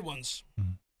are good ones.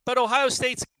 But Ohio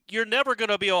State's. You're never going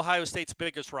to be Ohio State's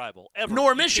biggest rival ever.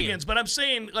 Nor Michigan's, but I'm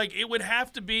saying it would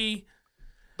have to be.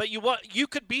 But you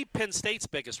could be Penn State's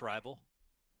biggest rival.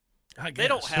 I guess. They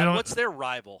don't have. What's their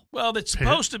rival? Well, it's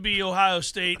supposed to be Ohio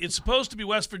State. It's supposed to be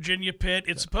West Virginia, Pitt.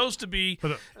 It's supposed to be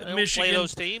they Michigan. Don't play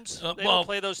those teams. They don't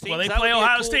play those teams. Well, they play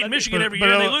Ohio State and Michigan every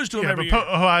year. And they lose to them every year.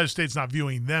 Ohio State's not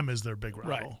viewing them as their big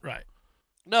rival. Right.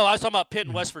 No, I was talking about Pitt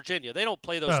and West Virginia. They don't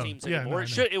play those teams anymore.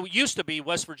 No. It used to be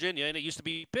West Virginia, and it used to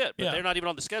be Pitt, but they're not even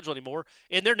on the schedule anymore.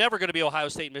 And they're never going to be Ohio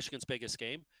State and Michigan's biggest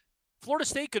game. Florida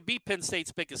State could be Penn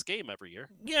State's biggest game every year.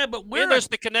 Yeah, but there's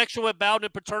the connection with Bowden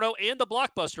and Paterno and the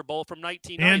Blockbuster Bowl from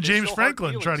 1990. And James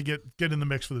Franklin try to get in the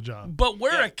mix for the job. But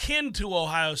we're akin to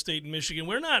Ohio State and Michigan.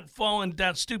 We're not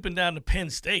stooping down to Penn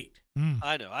State.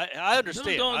 I know. I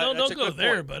understand. Don't go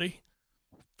there, buddy.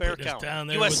 Fair count.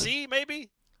 USC, maybe?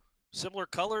 Similar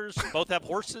colors, both have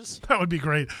horses. That would be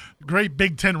great. Great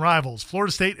Big Ten rivals,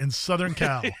 Florida State and Southern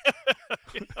Cal.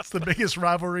 It's the biggest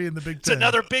rivalry in the Big Ten. It's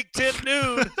another Big Ten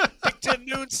noon. Big Ten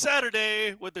noon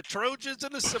Saturday with the Trojans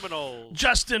and the Seminoles.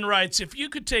 Justin writes, if you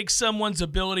could take someone's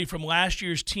ability from last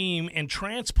year's team and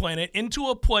transplant it into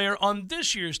a player on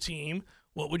this year's team,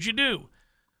 what would you do?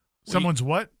 Someone's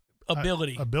what?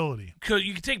 Ability. Ability.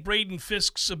 You could take Braden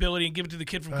Fisk's ability and give it to the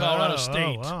kid from Colorado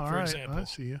State, for example. I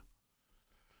see you.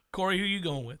 Corey, who are you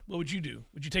going with? What would you do?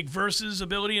 Would you take Versus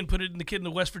ability and put it in the kid in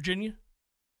the West Virginia?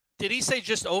 Did he say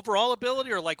just overall ability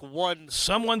or one?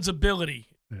 Someone's ability.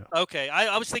 Yeah. Okay.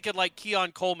 I was thinking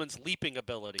Keon Coleman's leaping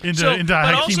ability. Into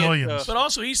Hakeem Williams. But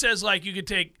also he says you could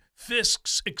take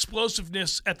Fisk's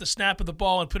explosiveness at the snap of the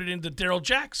ball and put it into Darryl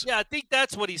Jackson. Yeah, I think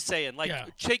that's what he's saying.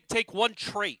 Take one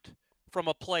trait from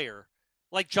a player,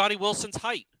 like Johnny Wilson's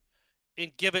height,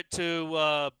 and give it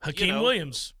to Hakeem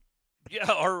Williams. Yeah,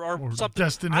 or something.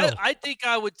 Destin Hill. I think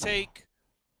I would take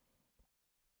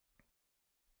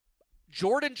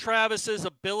Jordan Travis's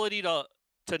ability to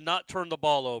not turn the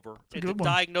ball over and to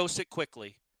diagnose it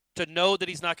quickly, to know that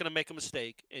he's not going to make a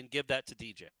mistake, and give that to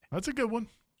DJ. That's a good one.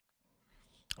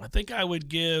 I think I would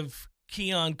give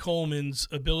Keon Coleman's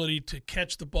ability to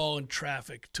catch the ball in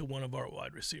traffic to one of our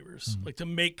wide receivers, to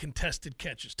make contested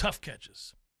catches, tough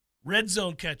catches, red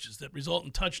zone catches that result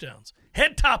in touchdowns,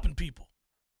 head-topping people.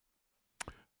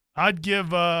 I'd give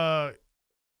Kalen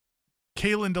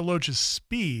DeLoach's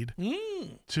speed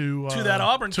to that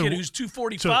Auburn kid who's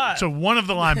 245. So one of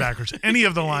the linebackers, any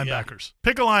of the linebackers.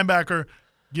 Pick a linebacker,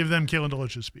 give them Kalen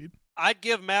DeLoach's speed. I'd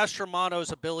give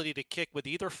Mastromano's ability to kick with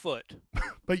either foot.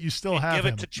 But you still have give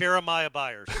him. it to Jeremiah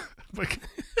Byers.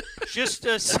 just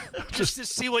to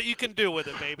see what you can do with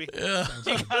it, baby. Yeah.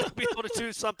 You got to be able to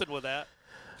do something with that.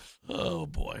 Oh,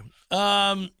 boy.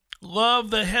 Love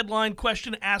the headline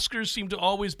question. Askers seem to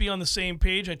always be on the same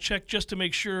page. I checked just to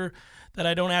make sure that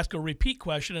I don't ask a repeat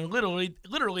question, and literally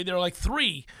there are like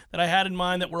 3 that I had in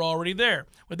mind that were already there.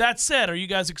 With that said, are you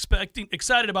guys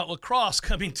excited about lacrosse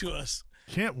coming to us?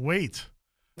 Can't wait.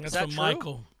 That's that from true?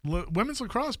 Michael. Women's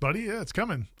lacrosse, buddy. Yeah, it's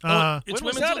coming. It's when was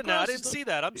women's that lacrosse. now? I didn't see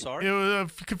that. I'm sorry. It was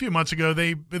a few months ago.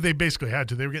 They basically had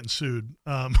to. They were getting sued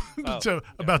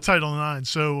about Title IX.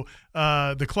 So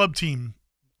the club team,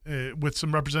 with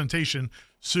some representation,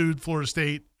 sued Florida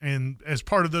State, and as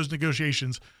part of those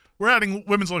negotiations, we're adding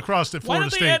women's lacrosse at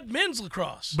Florida State. Why don't they add men's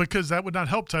lacrosse? Because that would not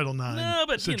help Title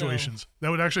IX situations.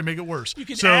 That would actually make it worse. You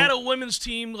could add a women's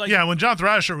team. When John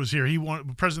Thrasher was here,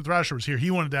 President Thrasher was here. He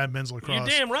wanted to add men's lacrosse. You're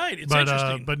damn right. It's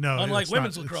interesting. But no, unlike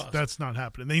women's lacrosse, that's not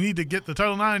happening. They need to get the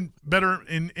Title IX better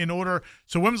in order.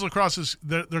 So women's lacrosse is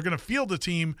they're going to field a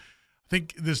team. I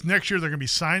think this next year they're going to be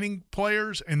signing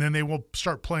players, and then they will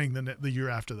start playing the year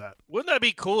after that. Wouldn't that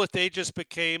be cool if they just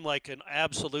became like an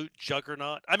absolute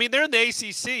juggernaut? I mean, they're in the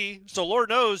ACC, so Lord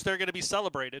knows they're going to be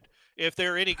celebrated if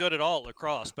they're any good at all at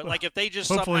lacrosse. But like if they just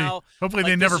hopefully like,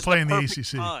 they never play in the perfect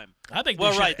ACC. time. I think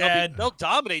they'll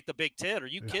dominate the Big Ten. Are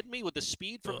you kidding me? With the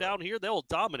speed from down here, they'll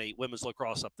dominate women's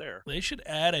lacrosse up there. They should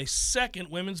add a second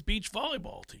women's beach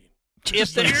volleyball team.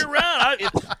 If they year round,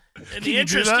 in the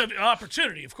interest of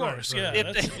opportunity, of course. Right.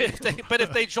 Yeah.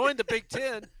 If they join the Big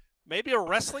Ten, maybe a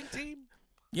wrestling team.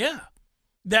 Yeah,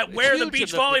 that wear the huge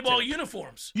beach in the Big volleyball Ten.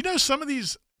 uniforms. You know, I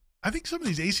think some of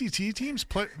these ACT teams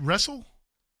wrestle.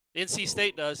 NC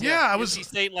State does. Yeah, NC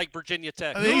State like Virginia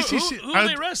Tech. The ACC, who do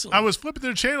they wrestle? I was flipping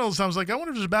through channels. And I was like, I wonder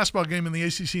if there's a basketball game in the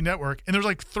ACC network, and there's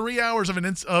like 3 hours of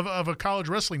of a college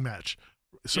wrestling match.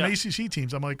 Some ACC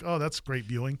teams. I'm like, oh, that's great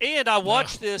viewing. And I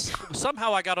watched this.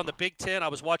 Somehow I got on the Big Ten. I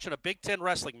was watching a Big Ten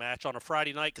wrestling match on a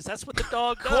Friday night because that's what the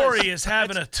dog does. Corey is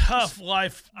having a tough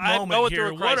life I'm moment going here.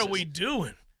 through a What are crisis. we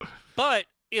doing? But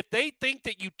if they think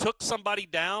that you took somebody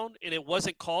down and it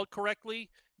wasn't called correctly,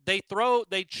 they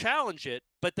challenge it,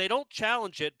 but they don't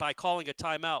challenge it by calling a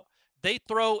timeout. They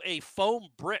throw a foam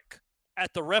brick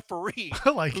at the referee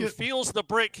who feels the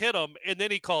brick hit him, and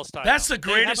then he calls timeout. That's the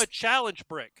greatest. They have a challenge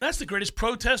brick. That's the greatest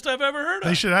protest I've ever heard of.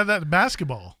 They should have that in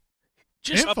basketball.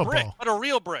 Just and a brick, football. but a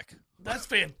real brick. That's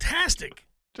fantastic.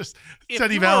 Just If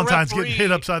Teddy you're a Valentine's referee- getting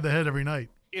hit upside the head every night.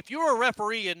 If you're a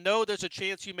referee and know there's a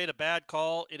chance you made a bad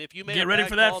call, and if you made Get a ready bad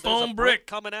for that call, there's foam a brick.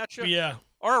 coming at you, Yeah.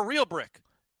 or a real brick.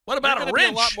 What about You're a gonna be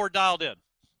wrench? a lot more dialed in.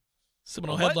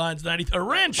 Seminole What? Headlines 90. A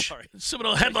wrench. Sorry.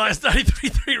 Seminole Headlines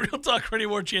 93.3. Real Talk Radio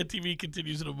War Chant TV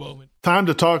continues in a moment. Time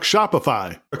to talk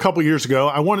Shopify. A couple years ago,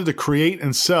 I wanted to create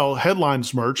and sell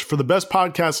headlines merch for the best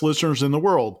podcast listeners in the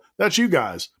world. That's you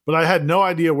guys. But I had no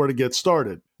idea where to get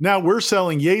started. Now we're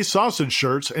selling Yay Sausage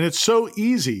shirts, and it's so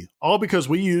easy, all because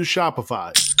we use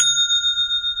Shopify.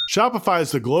 Shopify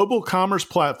is the global commerce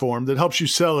platform that helps you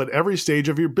sell at every stage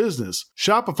of your business.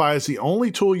 Shopify is the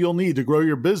only tool you'll need to grow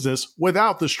your business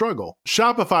without the struggle.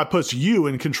 Shopify puts you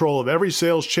in control of every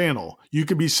sales channel. You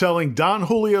could be selling Don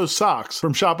Julio socks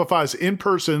from Shopify's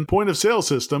in-person point-of-sale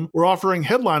system or offering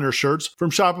headliner shirts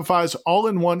from Shopify's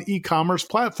all-in-one e-commerce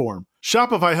platform.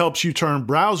 Shopify helps you turn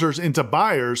browsers into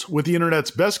buyers with the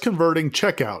internet's best converting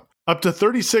checkout, up to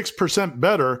 36%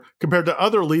 better compared to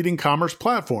other leading commerce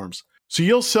platforms. So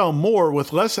you'll sell more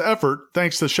with less effort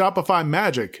thanks to Shopify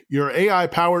Magic, your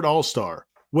AI-powered all-star.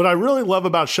 What I really love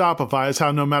about Shopify is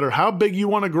how no matter how big you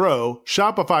want to grow,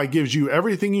 Shopify gives you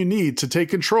everything you need to take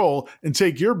control and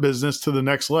take your business to the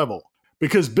next level.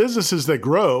 Because businesses that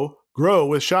grow, grow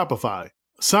with Shopify.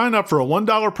 Sign up for a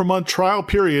 $1 per month trial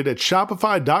period at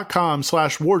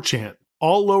shopify.com/warchant,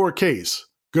 all lowercase.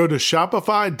 Go to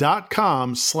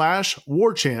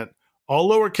shopify.com/warchant, all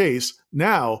lowercase,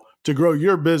 now to grow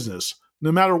your business,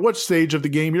 no matter what stage of the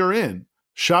game you're in.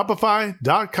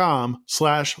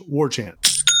 Shopify.com/warchant.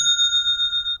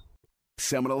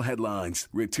 Seminole Headlines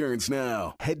returns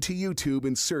now. Head to YouTube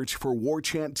and search for War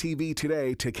Chant TV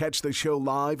today to catch the show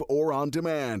live or on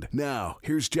demand. Now,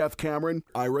 here's Jeff Cameron,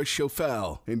 Ira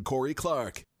Schofel, and Corey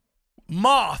Clark.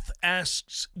 Moth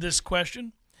asks this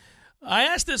question. I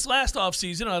asked this last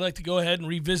offseason, and I'd like to go ahead and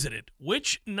revisit it.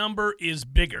 Which number is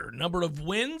bigger, number of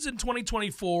wins in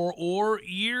 2024 or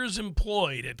years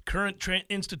employed at current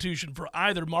institution for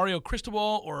either Mario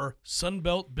Cristobal or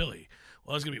Sunbelt Billy?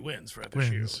 Well, it's going to be wins for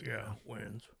FSU. Wins. Yeah,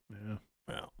 wins. Yeah.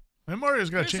 Well, And Mario's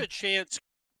got There's a chance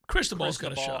Cristobal's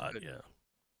got a Cristobal shot, could- yeah.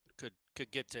 could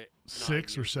get to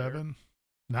 6 or years there. 7.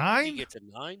 He 9? get to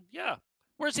 9? Yeah.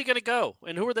 Where's he going to go?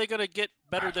 And who are they going to get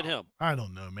better than him? I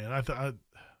don't know, man.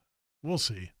 We'll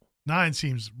see. 9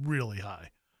 seems really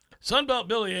high. Sunbelt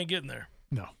Billy ain't getting there.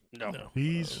 No. No.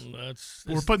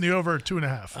 We're putting the over at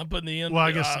 2.5. I'm putting the under. Well,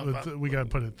 I guess we got to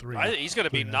put it at 3. He's going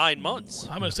to be 9 months.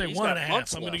 I'm going to say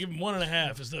 1.5. I'm going to give him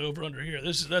 1.5 as the over under here.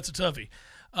 That's a toughie.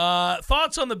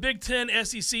 Thoughts on the Big Ten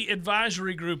SEC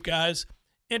advisory group, guys?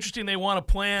 Interesting. They want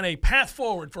to plan a path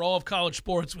forward for all of college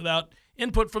sports without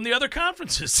input from the other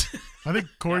conferences. I think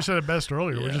Corey said it best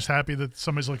earlier. Yeah. We're just happy that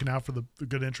somebody's looking out for the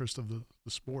good interest of the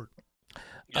sport.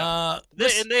 Yeah.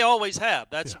 And they always have.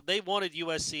 They wanted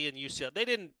USC and UCLA. They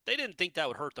didn't think that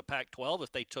would hurt the Pac-12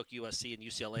 if they took USC and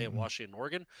UCLA and Washington and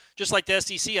Oregon. Just like the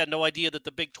SEC had no idea that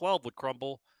the Big 12 would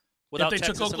crumble without if they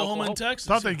Texas took Oklahoma and Texas.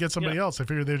 Thought they'd get somebody else. I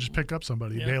figured they'd just pick up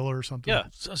somebody, Baylor or something. Yeah,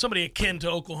 somebody akin to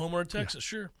Oklahoma or Texas,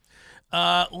 sure.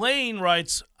 Lane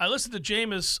writes, I listened to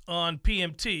Jameis on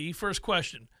PMT. First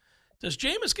question. Does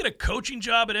Jameis get a coaching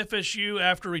job at FSU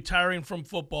after retiring from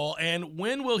football, and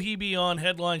when will he be on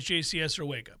Headlines, JCS, or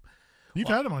Wake Up? You've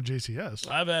had him on JCS.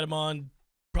 I've had him on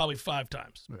probably 5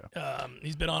 times. Yeah.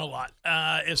 He's been on a lot.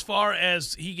 As far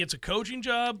as he gets a coaching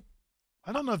job,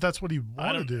 I don't know if that's what he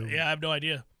want to do. Yeah, I have no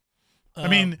idea. I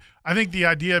mean, I think the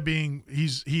idea being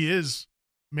he's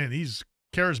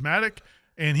charismatic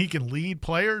and he can lead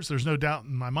players. There's no doubt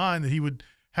in my mind that he would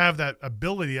have that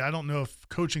ability. I don't know if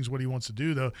coaching's what he wants to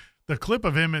do, though. The clip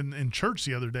of him in church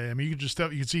the other day, I mean, you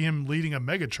could see him leading a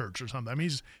mega church or something. I mean,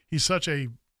 he's such a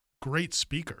great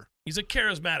speaker. He's a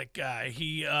charismatic guy.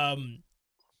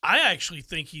 I actually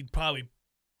think he'd probably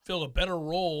fill a better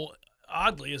role,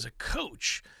 oddly, as a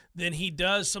coach than he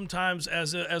does sometimes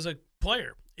as a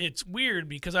player. It's weird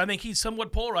because I think he's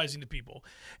somewhat polarizing to people,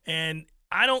 and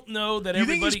I don't know that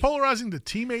everybody. You think he's polarizing to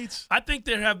teammates? I think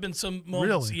there have been some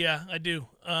moments. Really? Yeah, I do.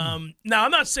 Now,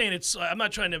 I'm not saying I'm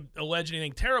not trying to allege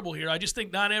anything terrible here. I just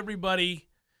think not everybody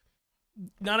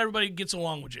gets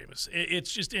along with Jameis.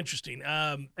 It's just interesting.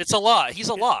 It's a lot. He's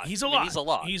a lot. He's a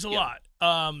lot.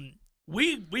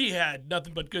 We had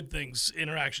nothing but good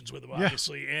interactions with him,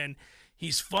 obviously, and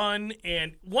he's fun.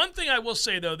 And one thing I will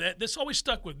say, though, that this always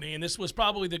stuck with me, and this was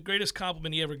probably the greatest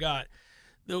compliment he ever got,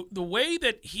 the way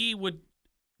that he would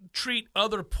treat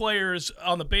other players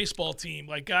on the baseball team,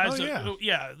 like guys,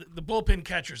 the bullpen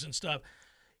catchers and stuff.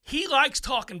 He likes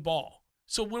talking ball.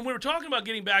 So when we were talking about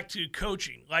getting back to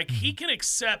coaching, like he can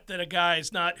accept that a guy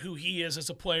is not who he is as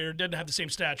a player, doesn't have the same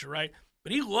stature, right?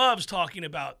 But he loves talking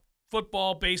about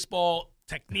football, baseball,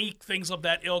 technique, things of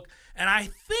that ilk. And I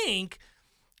think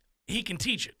he can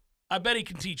teach it. I bet he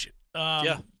can teach it.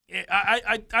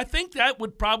 I think that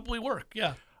would probably work.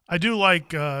 Yeah. I do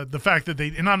like the fact that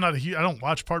and I don't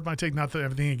watch Pardon My Take, not that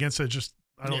everything against it, just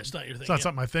it's not your thing. It's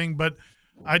not my thing, but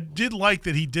I did like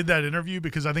that he did that interview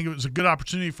because I think it was a good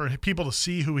opportunity for people to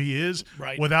see who he is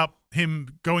without him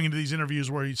going into these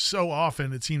interviews where he's so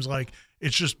often it seems like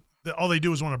it's just all they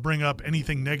do is want to bring up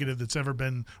anything negative that's ever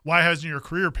been. Why hasn't your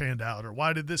career panned out, or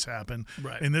why did this happen?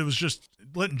 Right. And it was just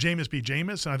letting Jameis be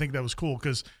Jameis, and I think that was cool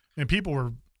because people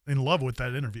were in love with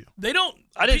that interview.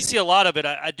 I didn't see a lot of it.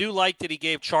 I do like that he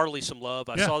gave Charlie some love.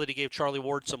 I saw that he gave Charlie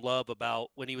Ward some love about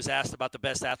when he was asked about the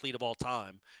best athlete of all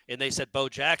time. And they said Bo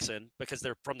Jackson because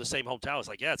they're from the same hometown. It's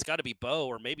like, yeah, it's got to be Bo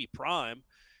or maybe Prime.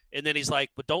 And then he's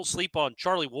like, but don't sleep on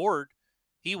Charlie Ward.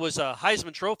 He was a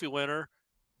Heisman Trophy winner,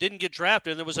 didn't get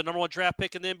drafted, and there was a number 1 draft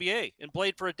pick in the NBA and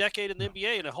played for a decade in the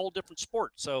NBA in a whole different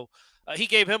sport. So he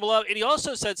gave him a love. And he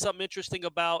also said something interesting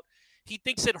about he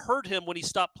thinks it hurt him when he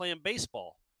stopped playing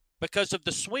baseball. Because of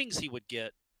the swings he would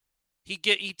get. He'd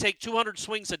take 200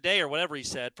 swings a day or whatever he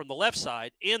said from the left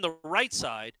side and the right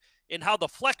side, and how the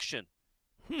flexion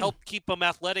helped keep him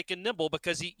athletic and nimble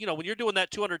because when you're doing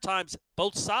that 200 times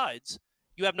both sides,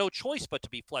 you have no choice but to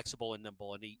be flexible and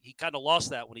nimble. And he kind of lost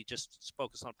that when he just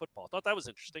focused on football. I thought that was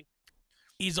interesting.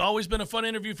 He's always been a fun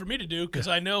interview for me to do because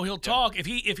I know he'll talk. If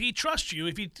he trusts you,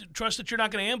 if he trusts that you're not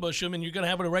going to ambush him and you're going to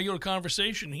have a regular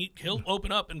conversation, he'll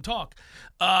open up and talk.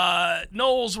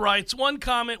 Knowles writes, 1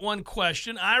 comment, 1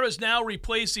 question. Ira's now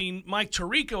replacing Mike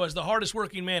Tirico as the hardest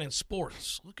working man in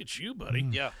sports. Look at you, buddy.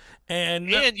 Yeah. And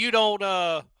you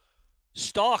don't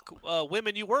stalk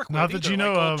women you work with. Not that you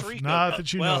know of. Not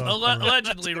that you know of.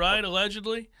 Allegedly, right?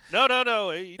 Allegedly?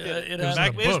 No. He did.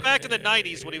 It was back in the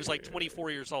 90s when he was like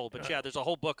 24 years old. But, there's a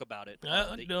whole book about it.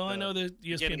 I know the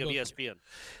ESPN beginning of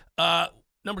ESPN.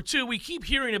 Number 2, we keep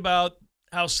hearing about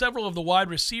how several of the wide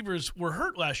receivers were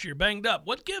hurt last year, banged up.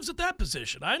 What gives at that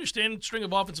position? I understand string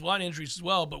of offensive line injuries as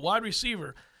well, but wide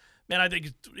receiver, man, I think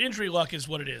injury luck is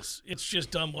what it is. It's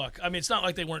just dumb luck. I mean, it's not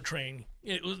like they weren't trained.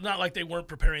 It was not like they weren't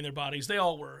preparing their bodies. They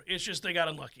all were. It's just they got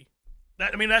unlucky.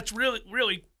 That's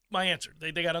really my answer.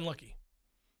 They got unlucky.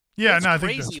 Yeah, I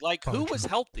think crazy. Like, who was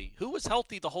healthy? Who was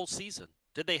healthy the whole season?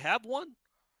 Did they have one?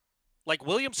 Like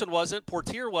Williamson wasn't,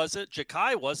 Portier wasn't,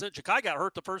 Ja'Kai wasn't. Ja'Kai got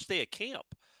hurt the first day of camp.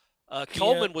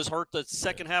 Coleman was hurt the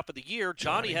second half of the year.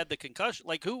 Johnny had the concussion.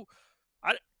 Like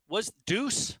was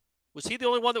Deuce? Was he the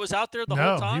only one that was out there the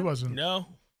whole time? No, he wasn't. No,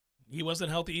 he wasn't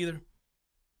healthy either.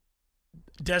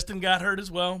 Destin got hurt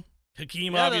as well.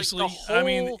 Hakeem, obviously.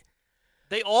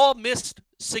 They all missed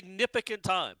significant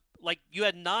time. Like, you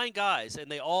had 9 guys,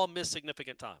 and they all missed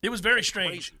significant time. It was very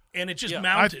strange, and it just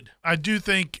mounted. I do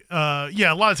think, a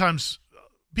lot of times,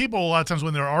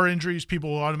 when there are injuries,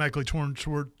 people will automatically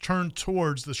turn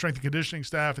towards the strength and conditioning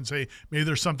staff and say maybe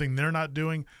there's something they're not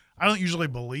doing. I don't usually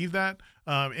believe that,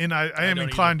 and I am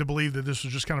inclined to believe that this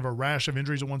was just kind of a rash of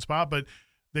injuries in one spot, but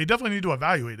they definitely need to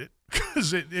evaluate it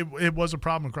because it was a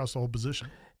problem across the whole position.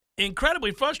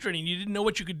 Incredibly frustrating. You didn't know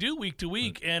what you could do week to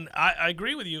week, and I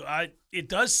agree with you. It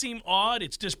does seem odd.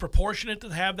 It's disproportionate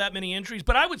to have that many injuries,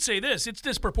 but I would say this. It's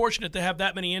disproportionate to have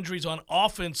that many injuries on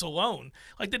offense alone.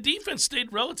 Like, the defense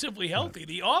stayed relatively healthy.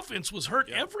 The offense was hurt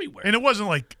everywhere. And it wasn't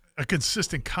like a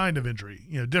consistent kind of injury.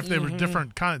 They were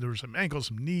different kind. There were some ankles,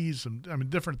 some knees,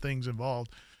 different things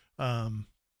involved.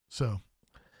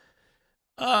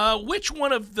 Which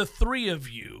one of the 3 of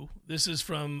you, this is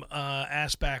from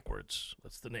Ass Backwards,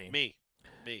 that's the name. Me.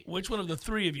 Which one of the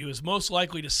 3 of you is most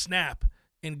likely to snap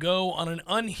and go on an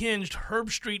unhinged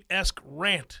Herb Street-esque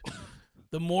rant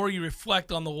the more you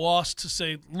reflect on the loss to,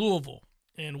 say, Louisville?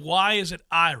 And why is it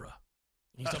Ira?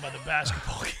 He's talking about the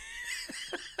basketball game.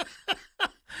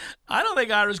 I don't think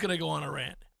Ira's going to go on a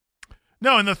rant.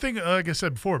 No, and the thing, like I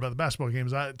said before about the basketball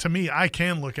games, to me, I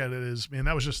can look at it as, man,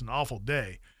 that was just an awful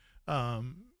day. But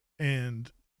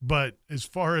as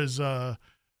far as I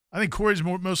think Corey's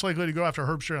most likely to go after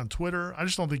Herb Street on Twitter. I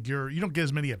just don't think you don't get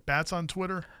as many at bats on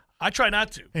Twitter. I try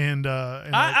not to. And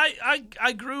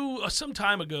I grew some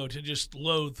time ago to just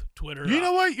loathe Twitter. You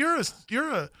know what? You're a.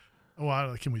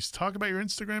 Well, can we talk about your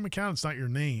Instagram account? It's not your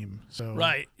name, so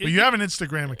right. But you have an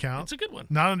Instagram account. It's a good one,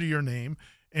 not under your name,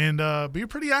 and but you're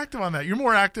pretty active on that. You're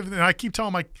more active than I keep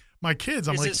telling my kids.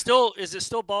 I'm is it still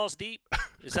balls deep?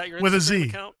 Is that your Instagram with a Z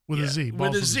account? With a Z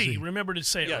with a Z. Remember to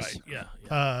say it right. Yeah.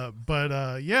 But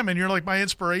man, you're like my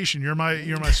inspiration. You're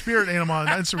my spirit animal on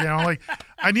Instagram. I'm like,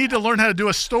 I need to learn how to do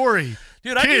a story.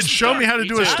 Dude, kids, show me how to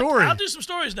do a story. I'll do some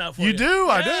stories now for you. You do?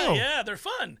 Yeah, I do. Yeah, they're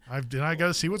fun. I got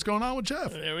to see what's going on with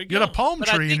Jeff. There we go. You got a palm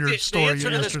tree in your story the answer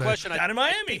to yesterday. This question, down in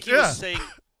Miami.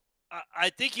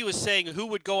 I think he was saying who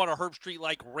would go on a Herb Street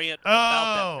like rant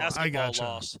about that basketball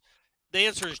loss. The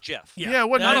answer is Jeff. Yeah,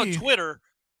 not on Twitter,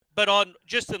 but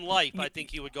just in life. I think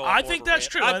he would go. I think that's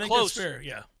true. I think close. That's fair.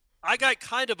 Yeah. I got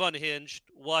kind of unhinged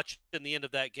watching the end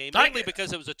of that game, mainly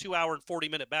because it was a 2-hour and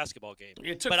 40-minute basketball game.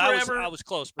 It took forever. I was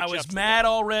close. I was mad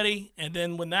already, and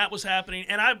then when that was happening,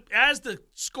 and as the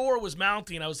score was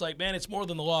mounting, I was like, man, it's more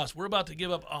than the loss. We're about to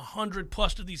give up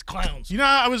 100+ to these clowns.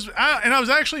 I was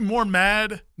actually more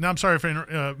mad. Now I'm sorry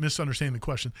for misunderstanding the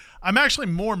question. I'm actually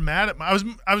more mad at I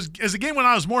was as a game when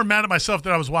I was more mad at myself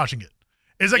that I was watching it.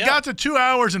 As I got to 2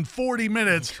 hours and 40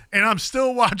 minutes, and I'm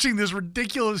still watching this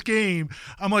ridiculous game,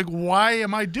 I'm like, why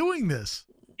am I doing this?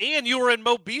 And you were in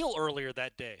Mobile earlier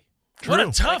that day. True. What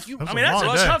a tough –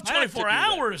 that's a tough 24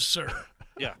 hours, sir.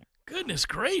 Yeah. Goodness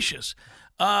gracious.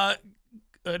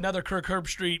 Another Kirk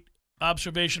Herbstreit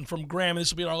observation from Graham.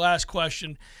 This will be our last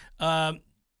question. Well,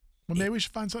 maybe we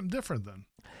should find something different then.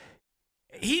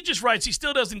 He just writes, he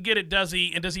still doesn't get it, does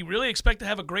he? And does he really expect to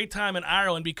have a great time in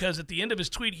Ireland? Because at the end of his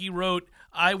tweet, he wrote,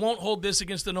 I won't hold this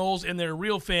against the Noles and their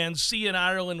real fans. See you in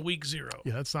Ireland week 0.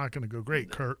 Yeah, that's not going to go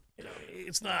great, Kurt.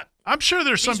 It's not. I'm sure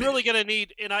there's some. He's really going to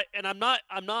need, I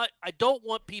don't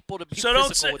want people to be so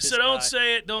physical with this don't guy.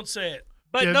 say it. Don't say it.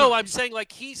 But I'm saying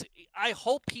I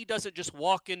hope he doesn't just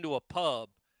walk into a pub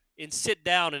and sit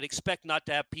down and expect not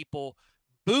to have people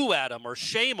boo at him or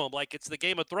shame him like it's the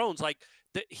Game of Thrones. Like,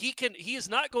 he is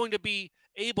not going to be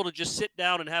able to just sit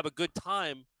down and have a good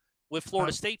time with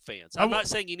Florida State fans. I'm not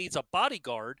saying he needs a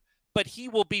bodyguard, but he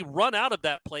will be run out of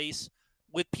that place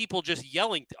with people just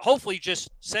yelling, hopefully just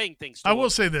saying things to him. I will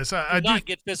say this. I do not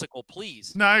get physical,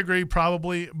 please. No, I agree,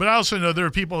 probably. But I also know there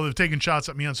are people that have taken shots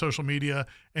at me on social media,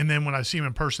 and then when I see him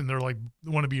in person, they're like,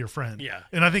 want to be your friend. Yeah.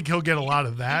 And I think he'll get a lot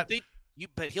of that.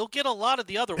 But he'll get a lot of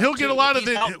the other. He'll get a lot of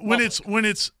it when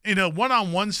it's in a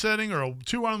 1-on-1 setting or a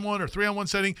 2-on-1 or 3-on-1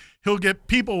 setting.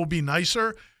 People will be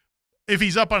nicer. If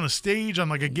he's up on a stage on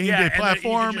like a game day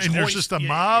platform and there's just a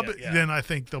mob, then I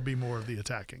think there'll be more of the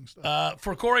attacking stuff.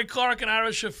 For Corey Clark and Ira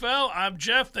Schafel, I'm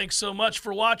Jeff. Thanks so much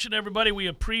for watching, everybody. We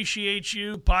appreciate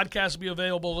you. Podcast will be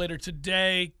available later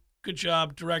today. Good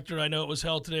job, director. I know it was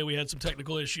hell today. We had some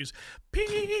technical issues.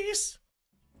 Peace.